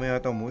 aga mo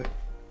yata umuwi.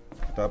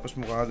 Tapos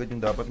mo kaagad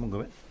yung dapat mong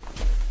gawin.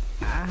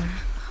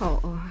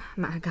 Oo.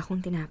 Maaga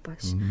akong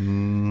tinapos.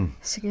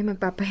 Sige,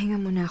 magpapahinga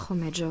muna ako.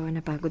 Medyo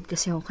napagod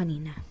kasi ako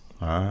kanina.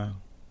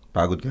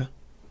 Pagod ka?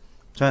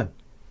 Saan?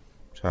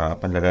 Sa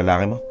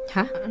panlalalaki mo?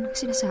 Ha? Anong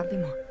sinasabi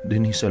mo?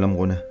 Denise, alam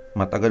ko na.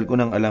 Matagal ko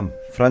nang alam.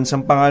 Franz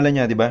ang pangalan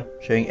niya, di ba?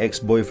 Siya yung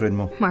ex-boyfriend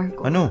mo.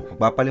 Marco. Ano?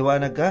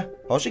 Magpapaliwanag ka?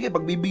 O sige,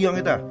 pagbibigyan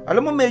kita.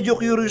 Alam mo, medyo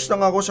curious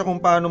lang ako sa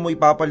kung paano mo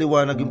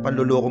ipapaliwanag yung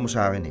panloloko mo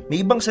sa akin eh.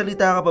 May ibang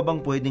salita ka pa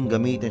bang pwedeng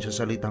gamitin sa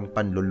salitang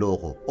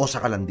panloloko o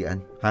sa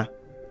kalandian? Ha?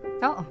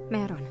 Oo,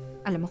 meron.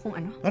 Alam mo kung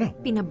ano? Ano?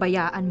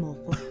 Pinabayaan mo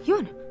ko.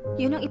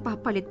 Yun ang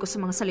ipapalit ko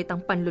sa mga salitang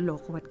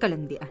panloloko at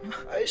kalandian.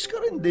 Ayos ka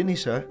rin,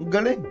 Denise, ha? Ang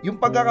galing.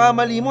 Yung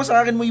pagkakamali mo,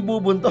 sa akin mo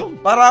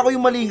ibubuntong. Para ako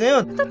yung mali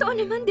ngayon. Totoo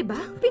naman, di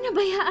ba?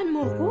 Pinabayaan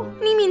mo ko.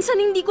 Ni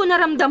minsan hindi ko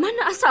naramdaman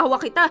na asawa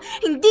kita.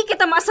 Hindi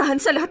kita maasahan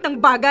sa lahat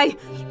ng bagay.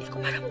 Hindi ko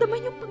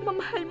maramdaman yung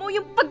pagmamahal mo,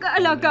 yung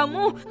pag-aalaga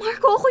mo.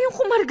 Marco, ako yung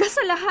kumarga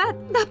sa lahat.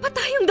 Dapat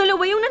tayong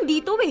dalawa yung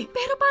nandito eh.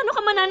 Pero paano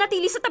ka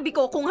mananatili sa tabi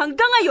ko kung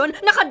hanggang ngayon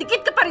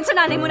nakadikit ka pa rin sa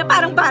nanay mo na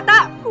parang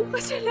bata? Kung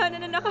kasalanan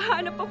na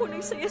nakahanap ako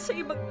ng saya sa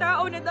ibang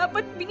tao na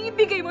dapat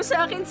binibigay mo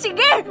sa akin,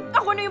 sige!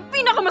 Ako na yung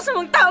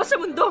pinakamasamang tao sa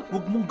mundo!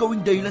 Huwag mong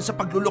gawing dahilan sa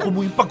pagluloko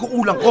mo yung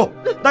pagkukulang ko.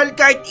 Dahil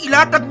kahit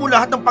ilatag mo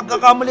lahat ng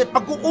pagkakamali at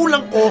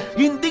pagkukulang ko,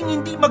 hindi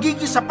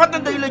magiging sapat na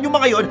dahilan yung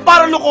mga yon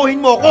para lokohin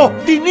mo ko.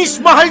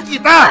 Denise, mahal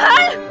kita!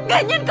 Mahal?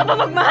 Ganyan ka ba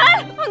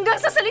magmahal? Hanggang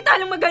sa salita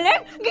lang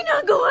magaling?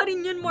 Ginagawa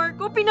rin yan,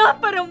 Marco.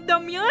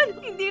 Pinaparamdam yan.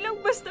 Hindi lang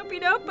basta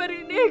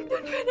pinaparinig.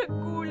 Doon ka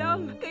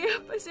nagkulang.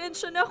 Kaya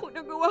pasensya na kung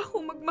nagawa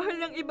kong magmahal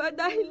ng iba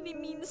dahil ni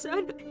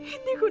minsan,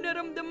 hindi ko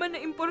naramdaman na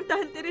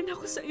importante rin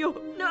ako sa'yo.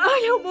 Na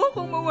ayaw mo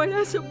akong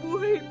mawala sa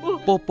buhay mo.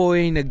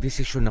 Popoy,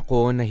 nagdesisyon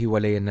ako na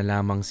hiwalayan na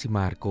lamang si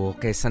Marco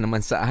kaysa naman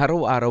sa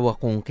araw-araw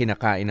akong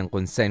kinakain ng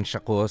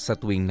konsensya ko sa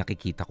tuwing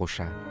nakikita ko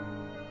siya.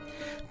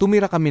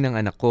 Tumira kami ng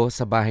anak ko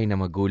sa bahay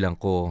ng magulang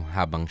ko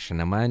habang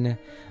siya naman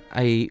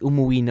ay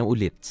umuwi na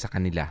ulit sa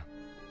kanila.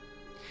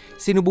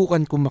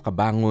 Sinubukan kong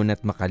makabangon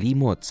at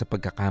makalimot sa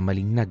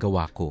pagkakamaling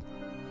nagawa ko.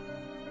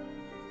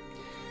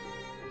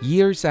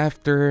 Years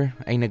after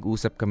ay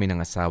nag-usap kami ng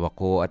asawa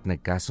ko at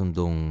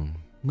nagkasundong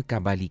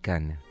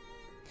magkabalikan.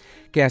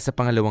 Kaya sa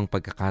pangalawang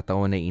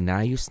pagkakataon ay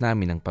inayos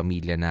namin ang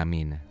pamilya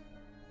namin.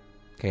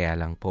 Kaya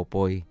lang,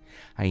 Popoy,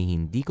 ay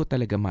hindi ko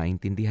talaga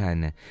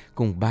maintindihan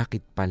kung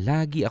bakit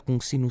palagi akong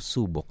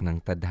sinusubok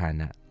ng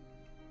tadhana.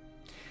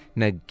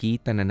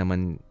 Nagkita na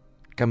naman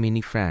kami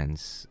ni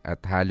Franz at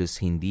halos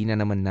hindi na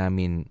naman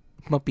namin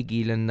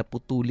mapigilan na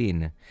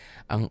putulin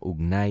ang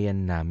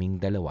ugnayan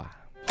naming dalawa.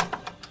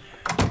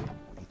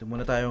 Dito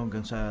muna tayo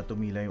hanggang sa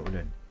tumila yung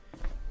ulan.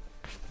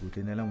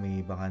 Buti na lang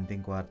may bakanting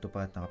kwarto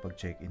pa at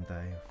nakapag-check-in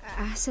tayo.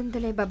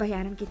 Sandali,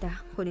 babayaran kita.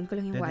 Kunin ko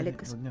lang yung wallet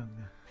ko.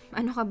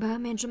 Ano ka ba?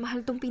 Medyo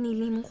mahal tong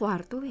pinili mong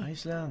kwarto eh.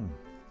 Ayos lang.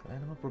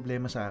 Wala naman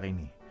problema sa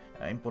akin eh.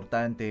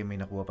 Importante, may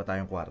nakuha pa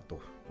tayong kwarto.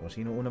 Kung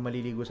sino una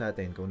maliligo sa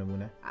atin, ikaw na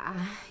muna.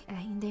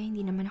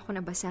 Hindi naman ako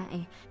nabasa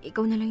eh.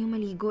 Ikaw na lang yung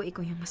maligo,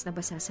 ikaw yung mas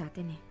nabasa sa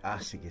atin eh.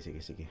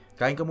 Sige.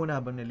 Kain ka muna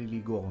habang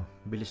naliligo ako.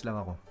 Bilis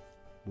lang ako.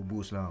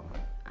 Bubuhos lang ako.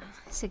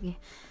 Sige.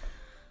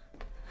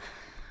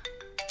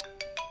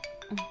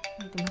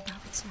 May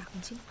tumatawag sa akin.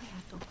 Sino kaya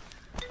to?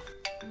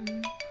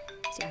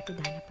 Si Ate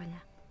Dana pala.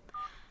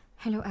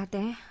 Hello,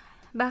 ate.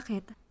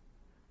 Bakit?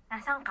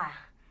 Nasaan ka?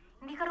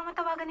 Hindi ka rin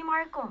matawagan ni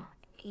Marco.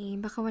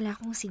 Baka wala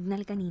akong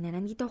signal kanina.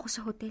 Nandito ako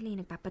sa hotel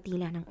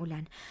nagpapatila ng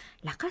ulan.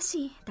 Lakas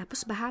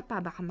tapos baha pa.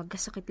 Baka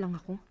magkasakit lang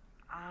ako.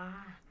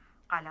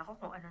 Kala ko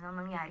kung ano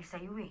nang nangyari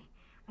sa'yo eh.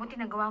 Buti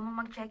nagawa mo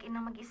mag-check-in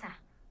ng mag-isa.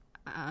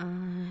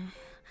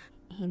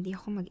 Hindi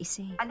ako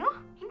mag-isa eh. Ano?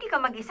 Hindi ka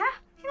mag-isa?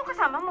 Sino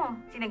kasama mo?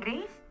 Sina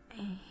Grace?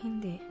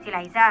 Hindi. Si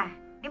Liza.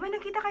 Di ba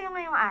nagkita kayo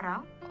ngayong araw?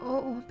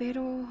 Oo,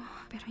 pero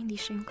hindi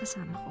siya yung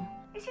kasama ko.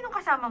 Sino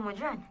kasama mo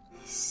dyan?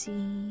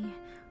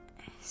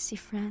 Si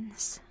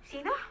Franz.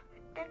 Sino?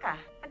 Teka,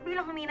 at Ba't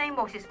biglang humina yung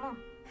boses mo?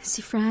 Si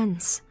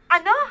Franz.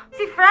 Ano?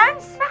 Si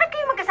Franz? Bakit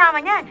kayo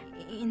magkasama niyan?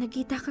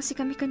 Nagkita kasi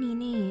kami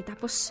kanina eh.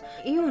 Tapos,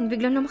 yun,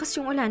 biglang lumakas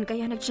yung ulan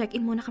kaya nag-check-in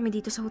muna kami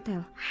dito sa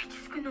hotel. Ay,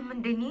 Diyos ko naman,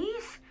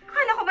 Denise.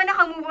 Akala ko ba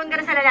nakamove on ka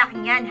na sa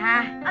lalaking yan, ha?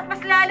 At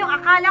mas lalong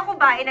akala ko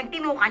ba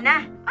nagtino ka na?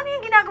 Ano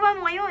yung ginagawa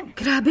mo ngayon?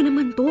 Grabe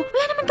naman to.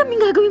 Wala naman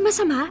kaming gagawin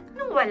masama.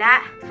 Nung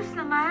wala. Sus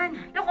naman.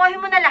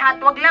 Lokohin mo na lahat,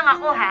 wag lang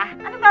ako, ha?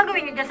 Ano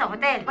gagawin niyo dyan sa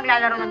hotel?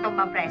 Maglalaro ng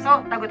tumbang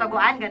preso?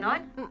 Tago-taguan,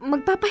 ganon?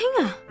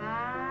 Magpapahinga.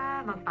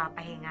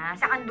 Magpapahinga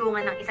sa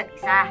kandungan ng isa't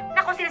isa.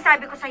 Naku,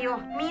 sinasabi ko sa'yo,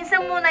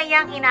 minsan mo na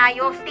yang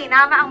inayos,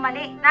 tinama ang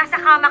mali. Nasa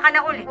kama ka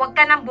na ulit, huwag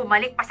ka nang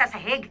bumalik pa sa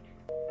sahig.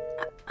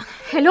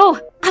 Hello?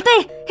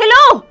 Ate!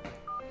 Hello!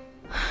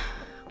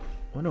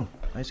 Ano?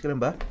 Ayos ka lang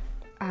ba?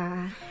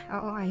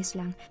 Oo, ayos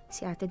lang.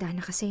 Si Ate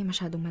Dana kasi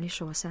masyadong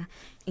malisyosa.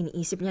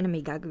 Iniisip niya na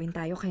may gagawin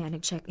tayo kaya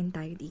nag-check-in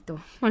tayo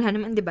dito. Wala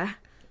naman, di ba?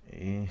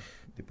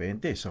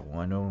 Depende sa kung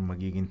ano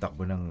magiging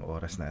takbo ng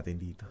oras natin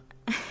dito.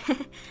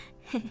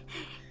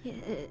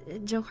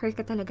 Joker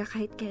ka talaga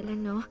kahit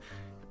kailan, no?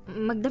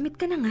 Magdamit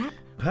ka na nga.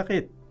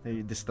 Bakit?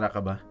 Distract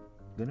ka ba?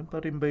 Ganun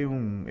pa rin ba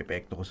yung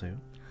epekto ko sa'yo?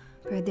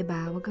 Pwede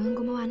ba? Huwag kang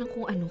gumawa ng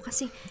kung ano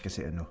kasi...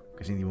 Kasi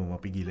hindi mo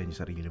mapigilan yung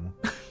sarili mo.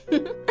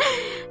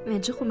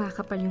 Medyo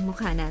kumakapal yung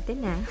mukha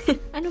natin, ha?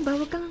 Ano ba?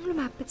 Huwag kang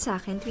lumapit sa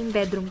akin tuwing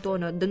bedroom to,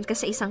 no? Doon ka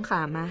sa isang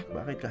kama.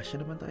 Bakit?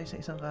 Kasya naman tayo sa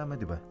isang kama,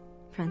 di ba?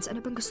 Franz,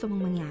 ano bang gusto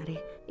mong mangyari?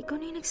 Ikaw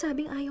na yung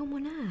nagsabing ayaw mo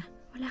na.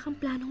 Wala kang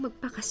planong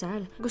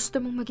magpakasal.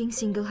 Gusto mong maging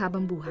single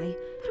habang buhay.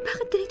 Pero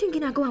bakit ganito yung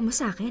ginagawa mo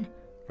sa akin?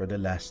 For the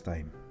last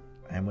time,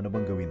 ayaw mo na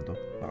bang gawin to?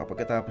 Baka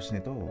pagkatapos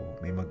nito,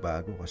 may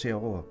magbago. Kasi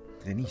ako,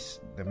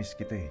 Denise, na-miss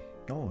kita eh.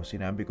 Oo,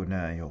 sinabi ko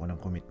na ayoko ng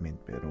commitment.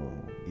 Pero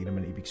hindi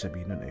naman ibig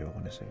sabihin nun ayoko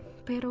na sa'yo.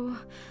 Pero...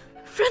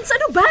 Franz,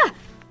 ano ba?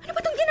 Ano ba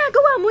itong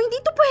ginagawa mo? Hindi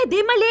to pwede.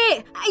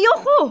 Mali.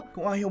 Ayoko.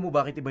 Kung ayaw mo,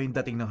 bakit iba yung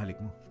dating ng halik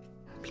mo?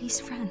 Please,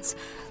 Franz.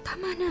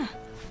 Tama na.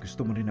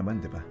 Gusto mo rin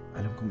naman, di ba?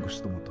 Alam kong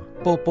gusto mo to.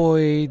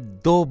 Popoy,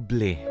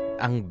 doble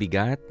ang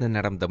bigat na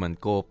naramdaman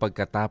ko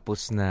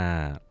pagkatapos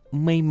na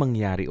may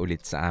mangyari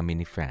ulit sa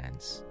amin ni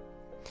Franz.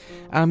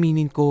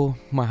 Aminin ko,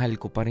 mahal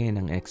ko pa rin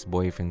ang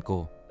ex-boyfriend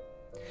ko.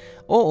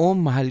 Oo,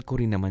 mahal ko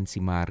rin naman si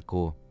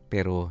Marco,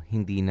 pero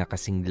hindi na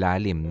kasing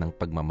lalim ng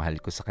pagmamahal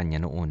ko sa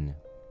kanya noon.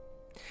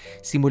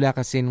 Simula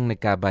kasi nung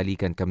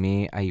nagkabalikan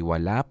kami ay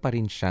wala pa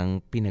rin siyang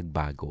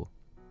pinagbago.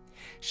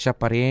 Siya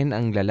pa rin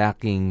ang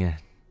lalaking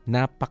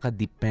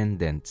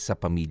napaka-dependent sa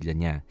pamilya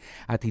niya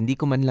at hindi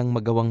ko man lang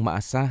magawang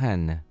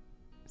maasahan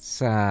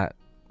sa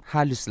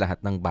halos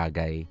lahat ng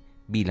bagay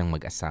bilang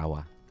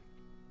mag-asawa.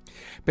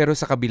 Pero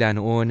sa kabila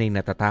noon ay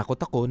natatakot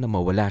ako na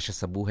mawala siya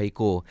sa buhay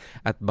ko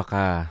at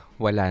baka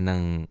wala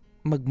nang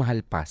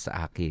magmahal pa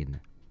sa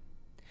akin.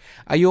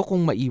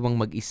 Ayokong maiwang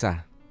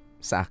mag-isa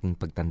sa aking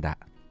pagtanda.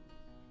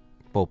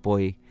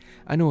 Popoy,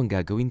 ano ang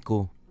gagawin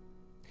ko?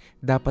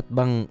 Dapat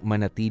bang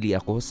manatili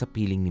ako sa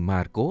piling ni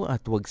Marco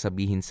at huwag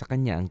sabihin sa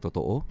kanya ang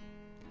totoo?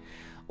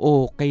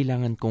 O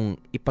kailangan kong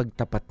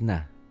ipagtapat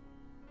na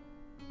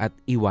at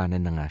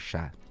iwanan na nga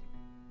siya?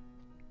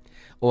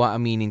 O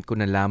aaminin ko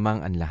na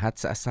lamang ang lahat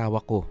sa asawa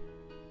ko?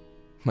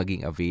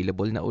 Maging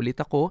available na ulit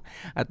ako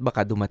at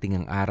baka dumating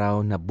ang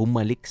araw na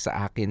bumalik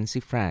sa akin si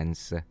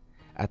Franz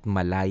at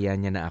malaya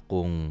niya na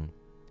akong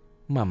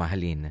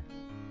mamahalin.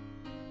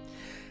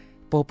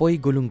 Popoy,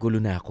 gulong-gulo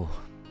na ako.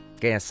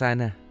 Kaya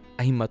sana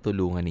ay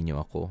matulungan ninyo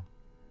ako.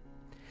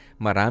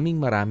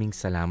 Maraming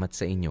salamat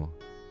sa inyo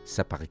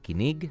sa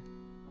pakikinig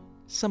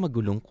sa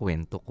magulong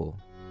kwento ko.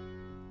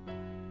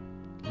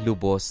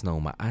 Lubos na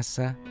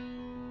umaasa,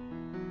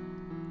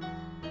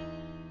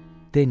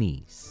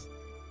 Denise.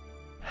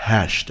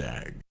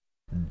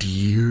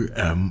 #Dear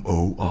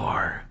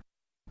MOR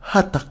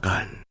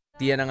Hatakan.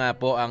 Yan na nga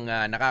po ang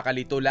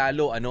nakakalito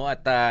lalo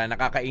at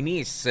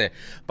nakakainis.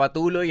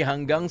 Patuloy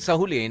hanggang sa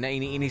huli na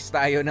iniinis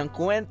tayo ng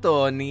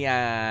kwento ni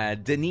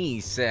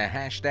Denise.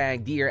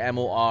 #Dear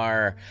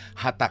MOR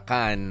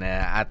Hatakan.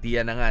 At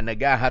yan na nga,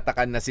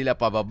 naghahatakan na sila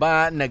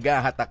pababa,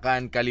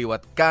 naghahatakan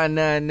kaliwat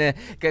kanan.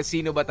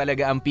 Kasi sino ba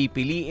talaga ang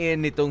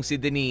pipiliin nitong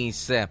si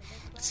Denise?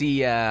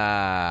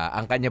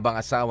 Ang kanya bang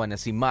asawa na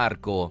si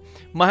Marco?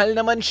 Mahal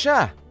naman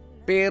siya.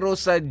 Pero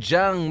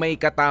sadyang may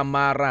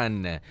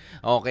katamaran.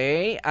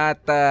 Okay?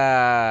 At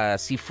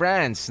si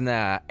Franz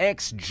na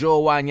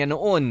ex-jowa niya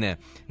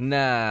noon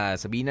na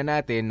sabihin na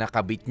natin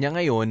nakabit niya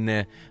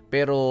ngayon,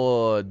 pero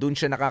dun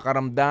siya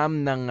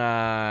nakakaramdam ng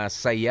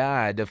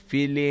saya, the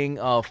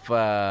feeling of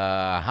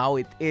how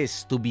it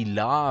is to be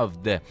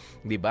loved.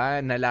 'Di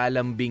ba?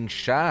 Nalalambing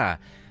siya.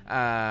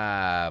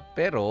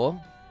 Pero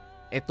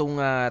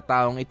etong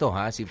taong ito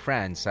si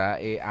Franz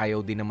ayaw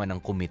din naman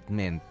ng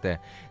commitment.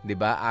 'Di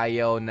ba?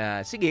 Ayaw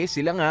na sige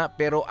sila nga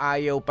pero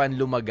ayaw pan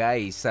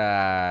lumagay sa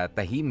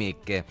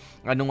tahimik.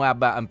 Ano nga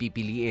ba ang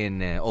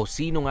pipiliin o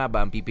sino nga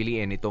ba ang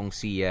pipiliin itong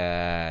si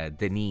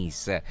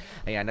Denise?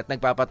 Ayan, at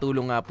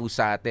nagpapatulong nga po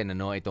sa atin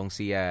itong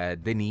si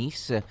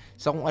Denise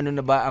sa kung ano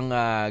na ba ang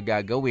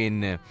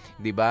gagawin,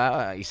 'di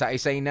ba?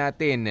 Isa-isay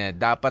natin,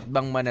 dapat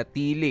bang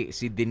manatili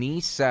si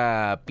Denise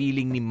sa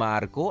piling ni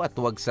Marco at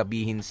huwag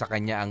sabihin sa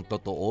kanya ang totoo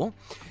totoo.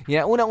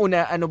 Yeah,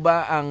 unang-una, ano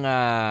ba ang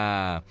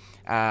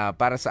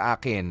para sa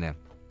akin?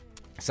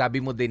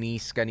 Sabi mo,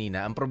 Denise,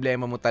 kanina, ang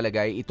problema mo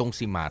talaga ay itong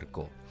si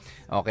Marco.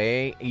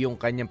 Okay? Yung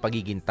kanyang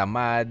pagiging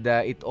tamad,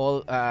 it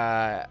all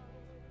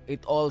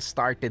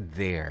started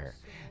there.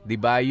 'Di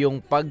ba?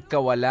 Yung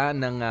pagkawala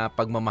ng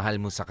pagmamahal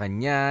mo sa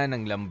kanya,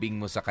 ng lambing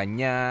mo sa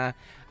kanya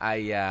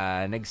ay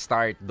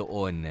nag-start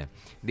doon.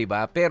 'Di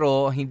ba?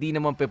 Pero hindi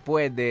naman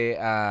pwede,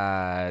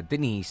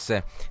 Denise,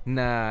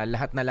 na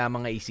lahat na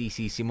lamang ay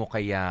isisisi mo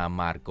kay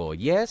Marco.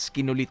 Yes,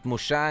 kinulit mo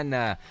siya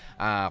na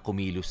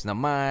kumilos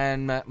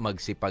naman,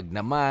 magsipag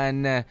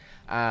naman,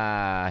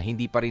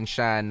 hindi pa rin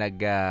siya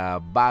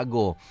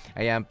nagbago.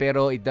 Ayan,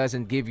 pero it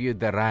doesn't give you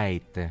the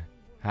right.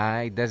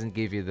 It doesn't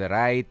give you the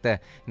right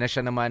na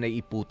siya naman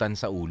ay iputan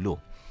sa ulo.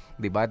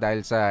 'Di ba?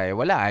 Dahil sa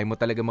wala, ay mo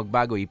talaga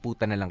magbago,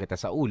 iputan na lang kita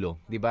sa ulo.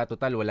 'Di ba?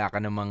 Total wala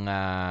ka namang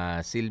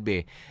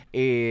silbi.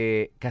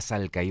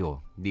 Kasal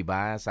kayo, 'di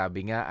ba?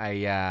 Sabi nga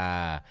ay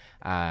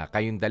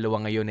kayong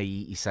dalawa ngayon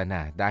ay iisa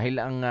na. Dahil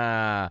ang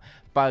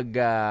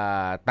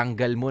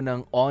pagtanggal mo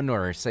ng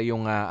honor sa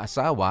iyong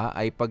asawa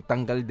ay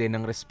pagtanggal din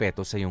ng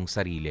respeto sa iyong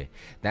sarili.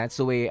 That's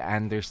the way I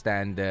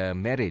understand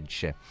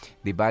marriage.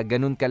 'Di ba?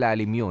 Ganun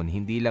kalalim 'yun.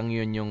 Hindi lang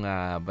 'yun yung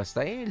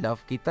basta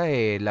love kita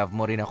love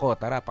mo rin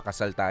ako, tara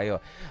pakasal tayo.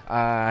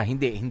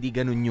 Hindi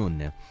ganun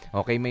 'yun.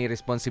 Okay, may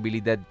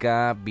responsibilidad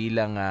ka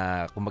bilang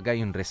kumbaga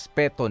yung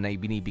respeto na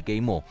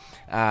ibinibigay mo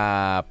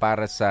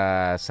para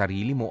sa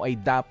sarili mo ay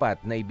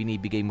dapat na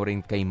ibinibigay mo rin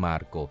kay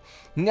Marco.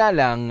 Nga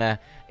lang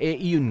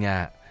iyon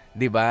nga,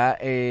 'di ba?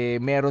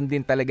 Meron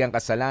din talagang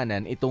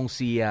kasalanan itong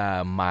si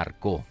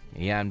Marco.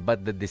 Ayan,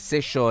 but the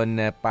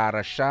decision para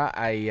siya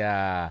ay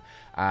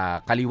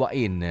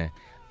kaliwain,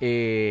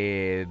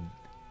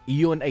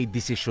 iyon ay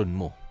decision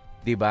mo.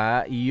 'Di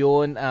ba?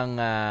 Iyon ang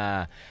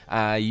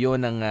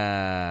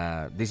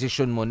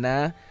decision mo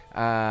na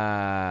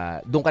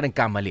doon ka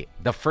nagkamali.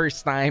 The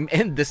first time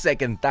and the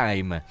second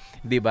time.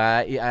 'Di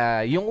ba?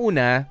 Yung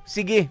una,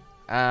 sige,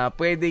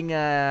 pwedeng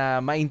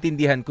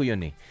maintindihan ko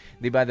 'yun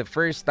 'Di ba? The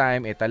first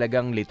time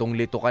talagang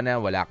litong-lito ka na,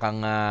 wala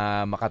kang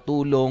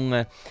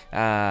makatulong.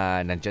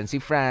 Nandiyan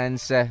si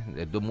Franz,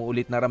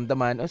 dumuulit na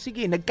ramdaman. O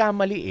sige,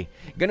 nagkamali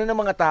Ganun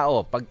ang mga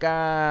tao. Pagka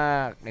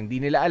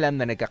hindi nila alam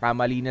na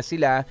nagkakamali na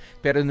sila,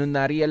 pero nung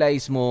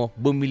na-realize mo,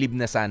 bumilib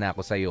na sana ako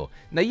sa'yo.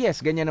 Na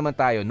yes, ganyan naman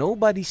tayo.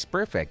 Nobody's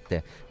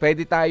perfect.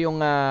 Pwede tayong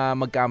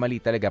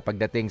magkamali talaga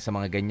pagdating sa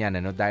mga ganyan,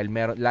 dahil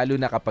lalo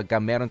na kapag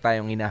meron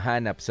tayong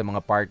hinahanap sa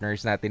mga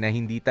partners natin na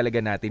hindi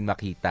talaga natin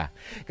makita.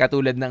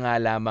 Katulad na nga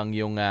lamang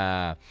yung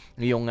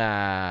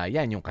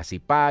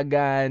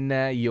kasipagan,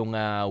 yung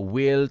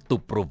will to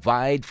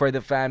provide for the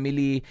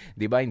family,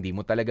 'di ba? Hindi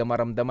mo talaga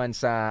maramdaman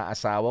sa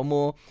asawa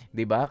mo,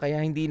 'di ba? Kaya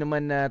hindi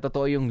naman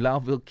totoo yung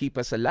love will keep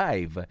us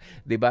alive,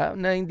 'di ba?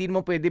 Na hindi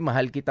mo pwede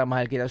mahal kita.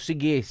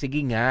 Sige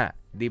nga,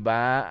 'di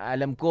ba?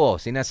 Alam ko,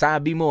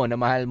 sinasabi mo na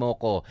mahal mo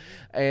ko.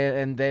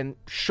 And then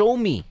show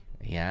me.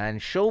 Ayan,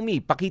 show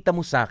me. Pakita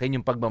mo sa akin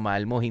yung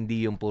pagmamahal mo,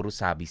 hindi yung puro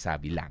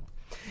sabi-sabi lang.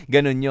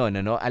 Ganon yun,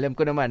 Alam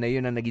ko naman na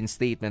yun ang naging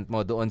statement mo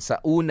doon sa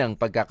unang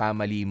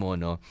pagkakamali mo,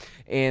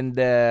 And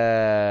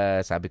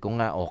sabi ko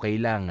nga, okay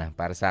lang.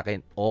 Para sa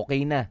akin,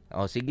 okay na.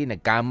 O sige,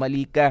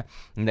 nagkamali ka.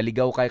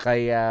 Naligaw ka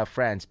kay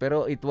Franz.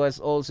 Pero it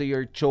was also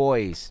your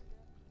choice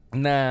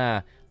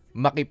na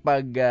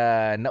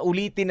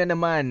naulitin na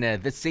naman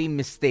the same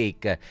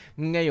mistake.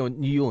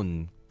 Ngayon,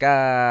 yun.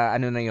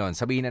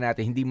 Sabihin na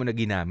natin, hindi mo na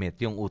ginamit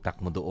yung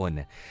utak mo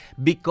doon.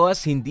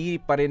 Because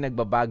hindi pa rin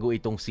nagbabago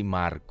itong si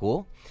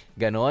Marco.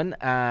 Ganon.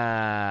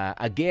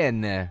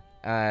 Again,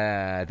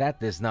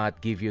 that does not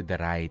give you the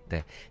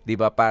right. 'Di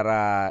ba?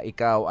 Para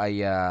ikaw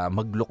ay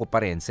magloko pa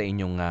rin sa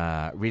inyong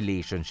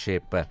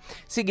relationship.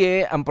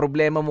 Sige, ang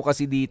problema mo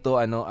kasi dito,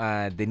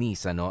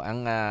 Denise,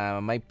 ang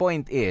my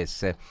point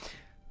is,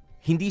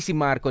 hindi si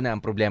Marco na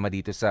ang problema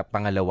dito sa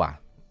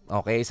pangalawa.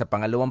 Okay, sa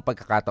pangalawang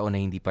pagkakataon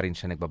na hindi pa rin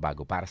siya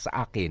nagbabago. Para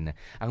sa akin,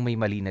 ang may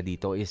mali na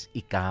dito is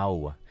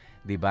ikaw.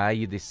 'Di ba?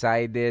 You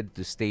decided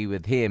to stay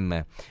with him.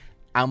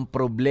 Ang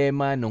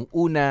problema nung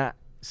una,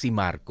 si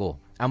Marco.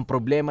 Ang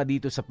problema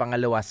dito sa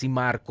pangalawa, si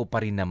Marco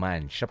pa rin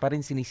naman. Siya pa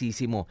rin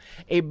sinisisi mo.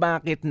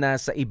 Bakit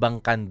nasa ibang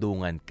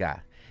kandungan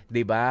ka?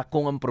 'Di ba?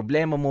 Kung ang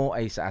problema mo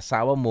ay sa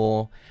asawa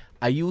mo,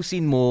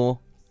 ayusin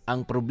mo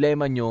ang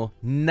problema nyo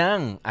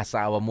ng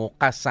asawa mo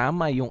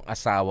kasama yung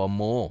asawa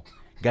mo.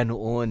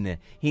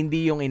 Ganoon.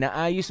 Hindi yung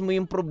inaayos mo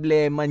yung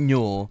problema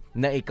nyo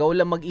na ikaw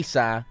lang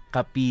mag-isa,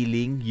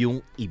 kapiling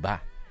yung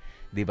iba.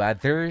 'Di ba?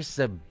 There's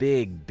a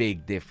big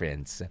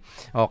difference.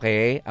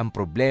 Okay? Ang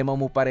problema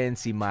mo pa rin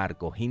si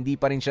Marco. Hindi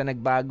pa rin siya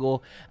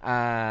nagbago,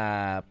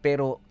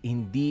 pero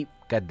hindi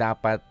ka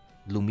dapat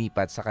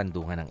lumipat sa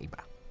kandungan ng iba.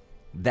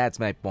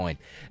 That's my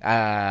point.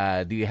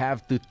 Do you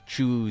have to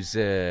choose?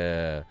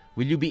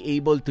 Will you be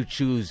able to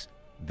choose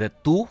the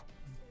two?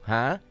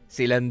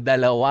 Silang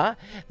dalawa?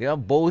 Diba?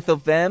 Both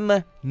of them?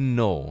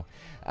 No.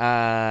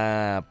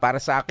 Para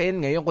sa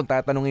akin, ngayon kung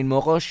tatanungin mo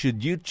ko,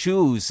 should you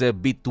choose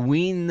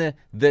between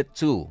the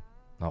two?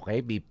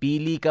 Okay,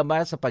 pipili ka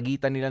ba sa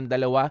pagitan nilang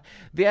dalawa?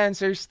 The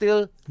answer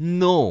still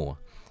no.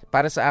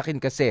 para sa akin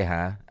kasi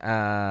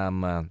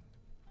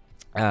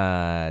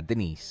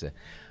Denise,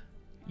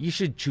 you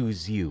should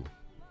choose you.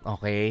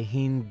 Okay?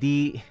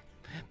 Hindi,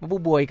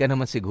 mabubuhay ka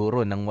naman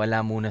siguro nang wala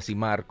muna si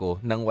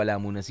Marco, nang wala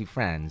muna si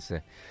Franz.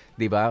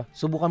 'Di ba?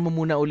 Subukan mo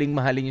muna uling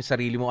mahalin yung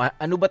sarili mo.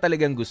 Ano ba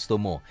talagang gusto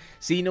mo?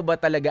 Sino ba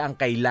talaga ang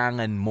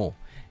kailangan mo?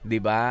 'Di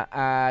ba?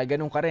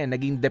 Ganun ka rin,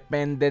 naging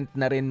dependent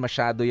na rin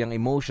masyado yung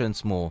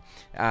emotions mo.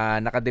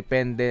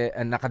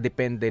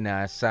 Nakadepende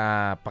na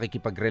sa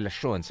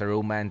pakikipagrelasyon, sa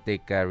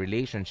romantic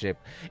relationship.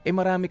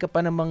 Marami ka pa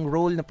namang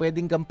role na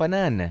pwedeng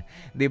gampanan.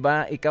 'Di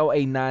ba? Ikaw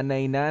ay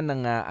nanay na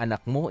ng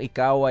anak mo,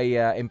 ikaw ay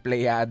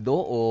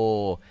empleyado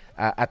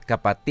at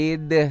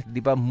kapatid,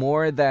 'di ba?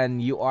 More than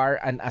you are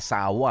an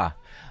asawa.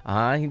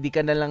 Hindi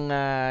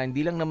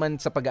lang naman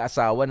sa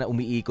pag-aasawa na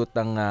umiikot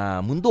ang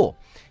mundo.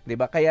 'Di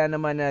ba? Kaya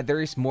naman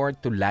there is more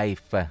to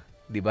life,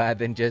 'di ba,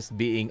 than just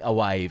being a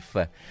wife.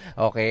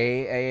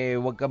 Okay?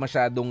 Huwag ka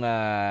masyadong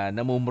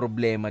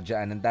namumroblema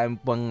diyan. Ang dami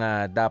pang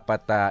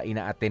dapat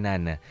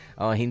inaatenan.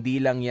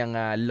 Hindi lang yung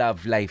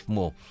love life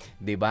mo,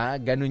 'di ba?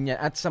 Ganun yan.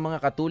 At sa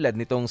mga katulad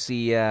nitong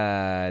si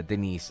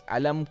Denise,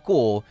 alam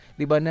ko,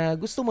 'di ba, na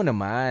gusto mo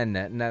naman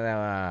na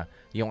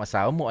yung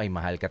asawa mo ay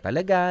mahal ka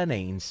talaga,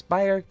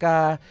 na-inspire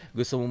ka,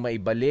 gusto mo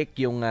maibalik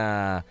yung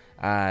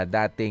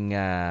dating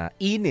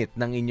init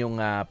ng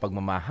inyong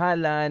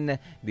pagmamahalan,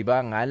 'di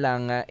ba? Nga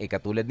lang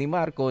katulad ni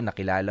Marco,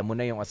 nakilala mo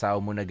na yung asawa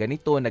mo na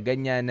ganito, na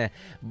ganyan,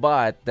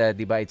 but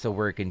 'di ba, it's a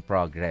work in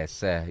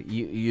progress.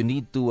 You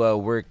need to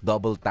work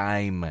double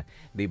time,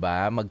 'di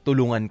ba?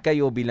 Magtulungan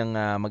kayo bilang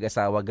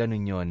mag-asawa,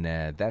 ganun 'yon.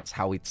 That's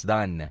how it's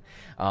done.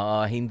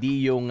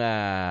 Hindi yung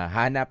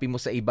hanapin mo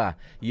sa iba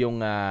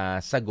yung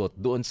sagot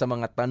doon sa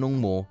mga tanong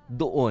mo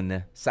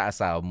doon sa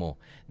asawa mo,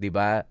 'di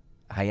ba?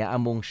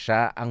 Hayaan mong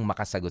siya ang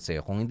makasagot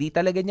sa'yo. Kung hindi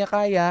talaga niya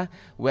kaya,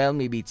 well,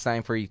 maybe it's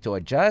time for you to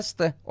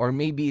adjust, or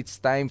maybe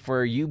it's time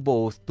for you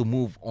both to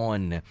move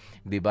on,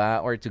 'di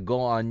ba? Or to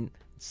go on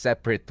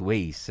separate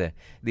ways.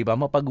 'Di ba?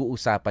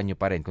 Mapag-uusapan niyo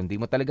pa rin. Kung di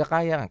mo talaga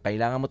kaya,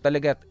 kailangan mo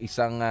talaga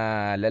isang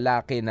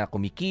lalaki na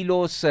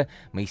kumikilos,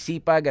 may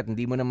sipag, at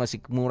hindi mo naman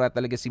sikmura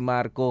talaga si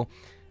Marco.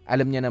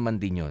 Alam niya naman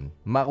din yun.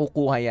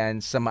 Makukuha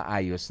yan sa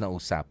maayos na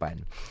usapan.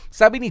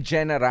 Sabi ni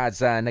Jenna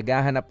Raza,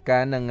 naghahanap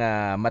ka ng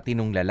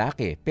matinong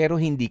lalaki, pero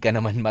hindi ka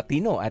naman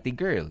matino, ate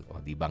girl. O,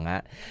 di ba nga?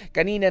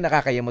 Kanina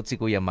nakakayamot si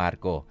Kuya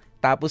Marco.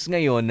 Tapos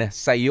ngayon,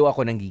 sa'yo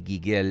ako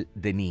nanggigigil,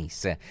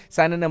 Denise.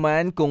 Sana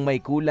naman kung may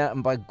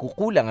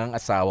pagkukulang ang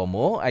asawa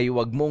mo, ay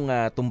huwag mong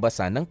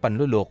tumbasan ng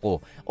panloloko.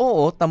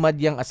 Oo, tamad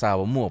yung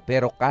asawa mo,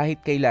 pero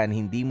kahit kailan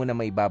hindi mo na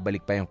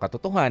maibabalik pa yung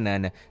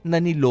katotohanan na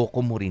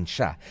niloko mo rin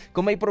siya.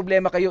 Kung may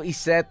problema kayo,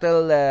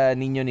 isettle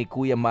ninyo ni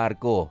Kuya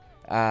Marco.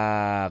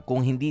 Kung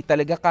hindi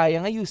talaga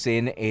kayang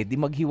ayusin, di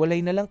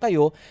maghiwalay na lang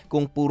kayo.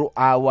 Kung puro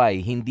away,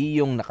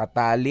 hindi yung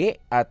nakatali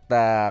at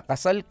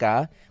kasal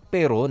ka,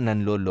 pero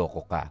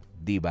nanloloko ka.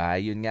 Diba?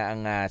 Yun nga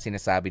ang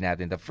sinasabi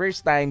natin. The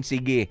first time,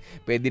 sige,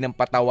 pwede nang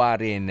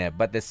patawarin.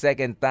 But the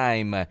second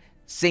time,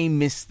 same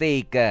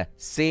mistake,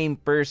 same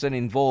person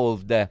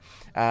involved.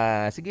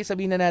 Sige,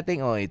 sabihin na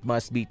natin, it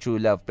must be true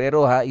love.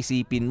 Pero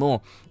isipin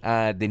mo,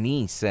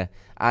 Denise,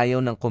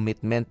 ayaw ng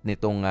commitment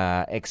nitong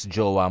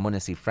ex-jowa mo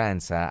na si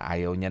Franz.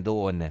 Ayaw niya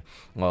doon.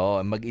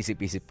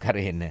 Mag-isip-isip ka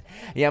rin.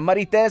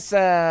 Marites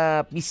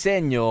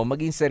Pisenyo,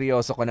 maging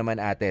seryoso ka naman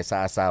ate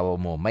sa asawa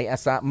mo. May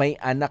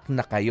anak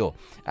na kayo.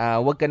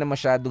 Huwag ka na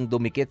masyadong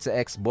dumikit sa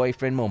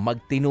ex-boyfriend mo.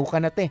 Magtino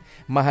ka na te.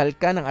 Mahal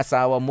ka ng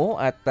asawa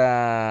mo at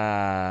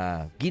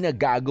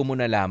ginagago mo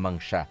na lamang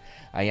siya.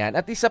 Ayan.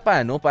 At isa pa,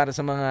 para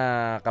sa mga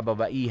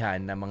kababaihan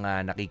na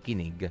mga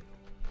nakikinig,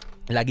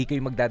 lagi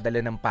kayo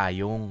magdadala ng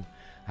payong.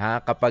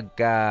 Kapag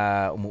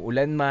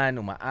umuulan man,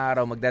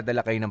 umaaraw,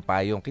 magdadala kayo ng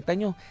payong. Kita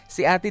nyo,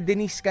 si Ate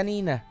Denise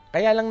kanina,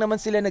 kaya lang naman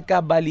sila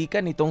nagkabalikan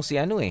nitong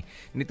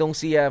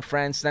si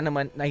Franz na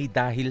naman ay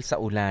dahil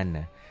sa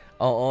ulan.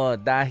 Oo,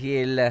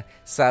 dahil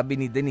sabi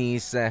ni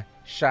Denise,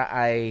 siya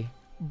ay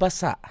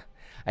basa.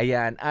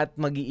 Ayan, at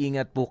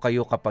mag-iingat po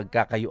kayo kapag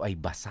kayo ay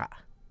basa.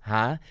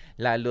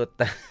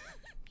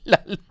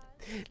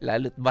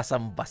 Lalo't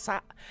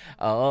basang-basa.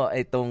 Oo,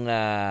 itong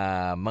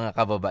mga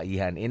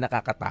kababaihan,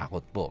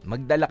 nakakatakot po.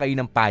 Magdala kayo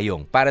ng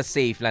payong para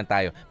safe lang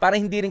tayo. Para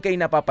hindi rin kayo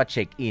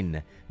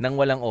napapa-check-in ng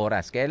walang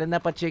oras. Kaya lang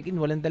napapa-check-in,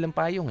 walang dalang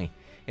payong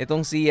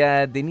Itong si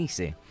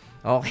Denise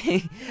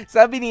Okay?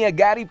 Sabi ni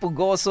Gary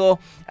Pugoso,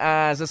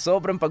 sa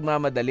sobrang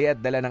pagmamadali at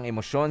dala ng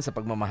emosyon sa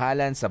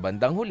pagmamahalan sa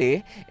bandang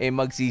huli,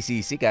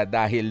 magsisisi ka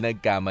dahil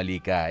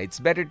nagkamali ka.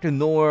 It's better to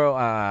know,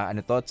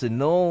 to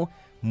know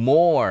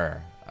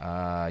more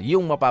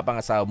yung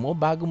mapapangasawa mo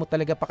bago mo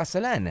talaga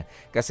pakasalan.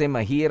 Kasi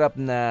mahirap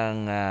ng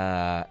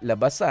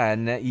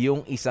labasan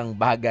yung isang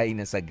bagay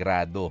na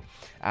sagrado.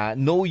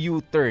 No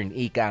U-turn,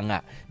 ika nga.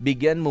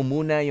 Bigyan mo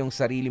muna yung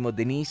sarili mo,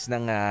 Denise,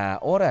 ng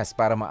oras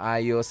para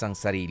maayos ang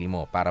sarili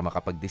mo, para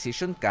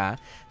makapagdesisyon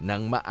ka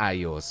ng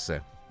maayos.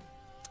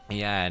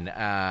 Ayan,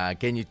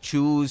 can you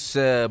choose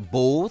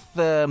both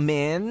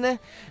men?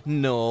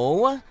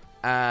 No.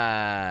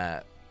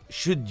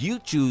 Should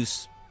you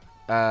choose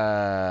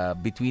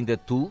between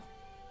the two?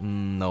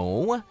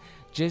 No.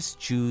 Just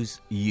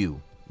choose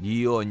you.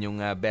 Yun, yung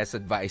best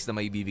advice na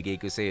maibibigay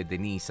ko sa'yo,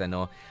 Denise,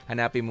 ano?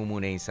 Hanapin mo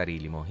muna yung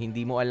sarili mo.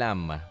 Hindi mo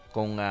alam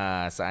kung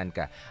saan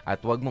ka. At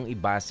huwag mong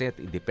ibase at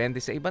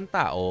depende sa ibang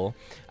tao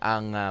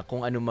ang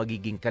kung ano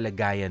magiging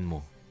kalagayan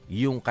mo,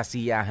 yung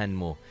kasiyahan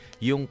mo,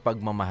 yung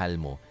pagmamahal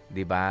mo.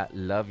 'Di ba?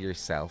 Love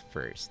yourself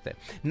first.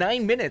 9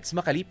 minutes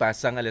makalipas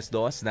ang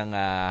 2:00 ng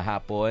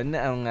hapon.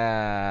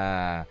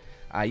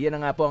 Yan na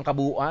nga po ang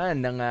kabuuan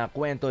ng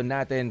kwento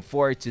natin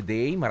for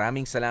today.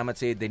 Maraming salamat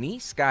sa iyo,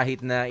 Denise,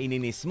 kahit na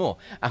ininis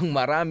mo ang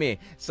marami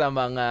sa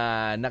mga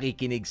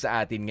nakikinig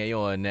sa atin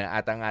ngayon.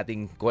 At ang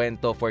ating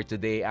kwento for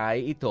today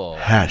ay ito.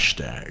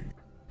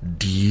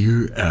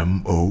 Dear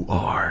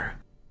MOR.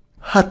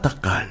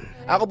 Hatakan.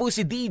 Ako po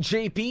si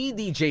DJ P,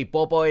 DJ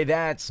Popoy.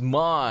 That's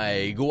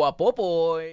my Guwapopoy.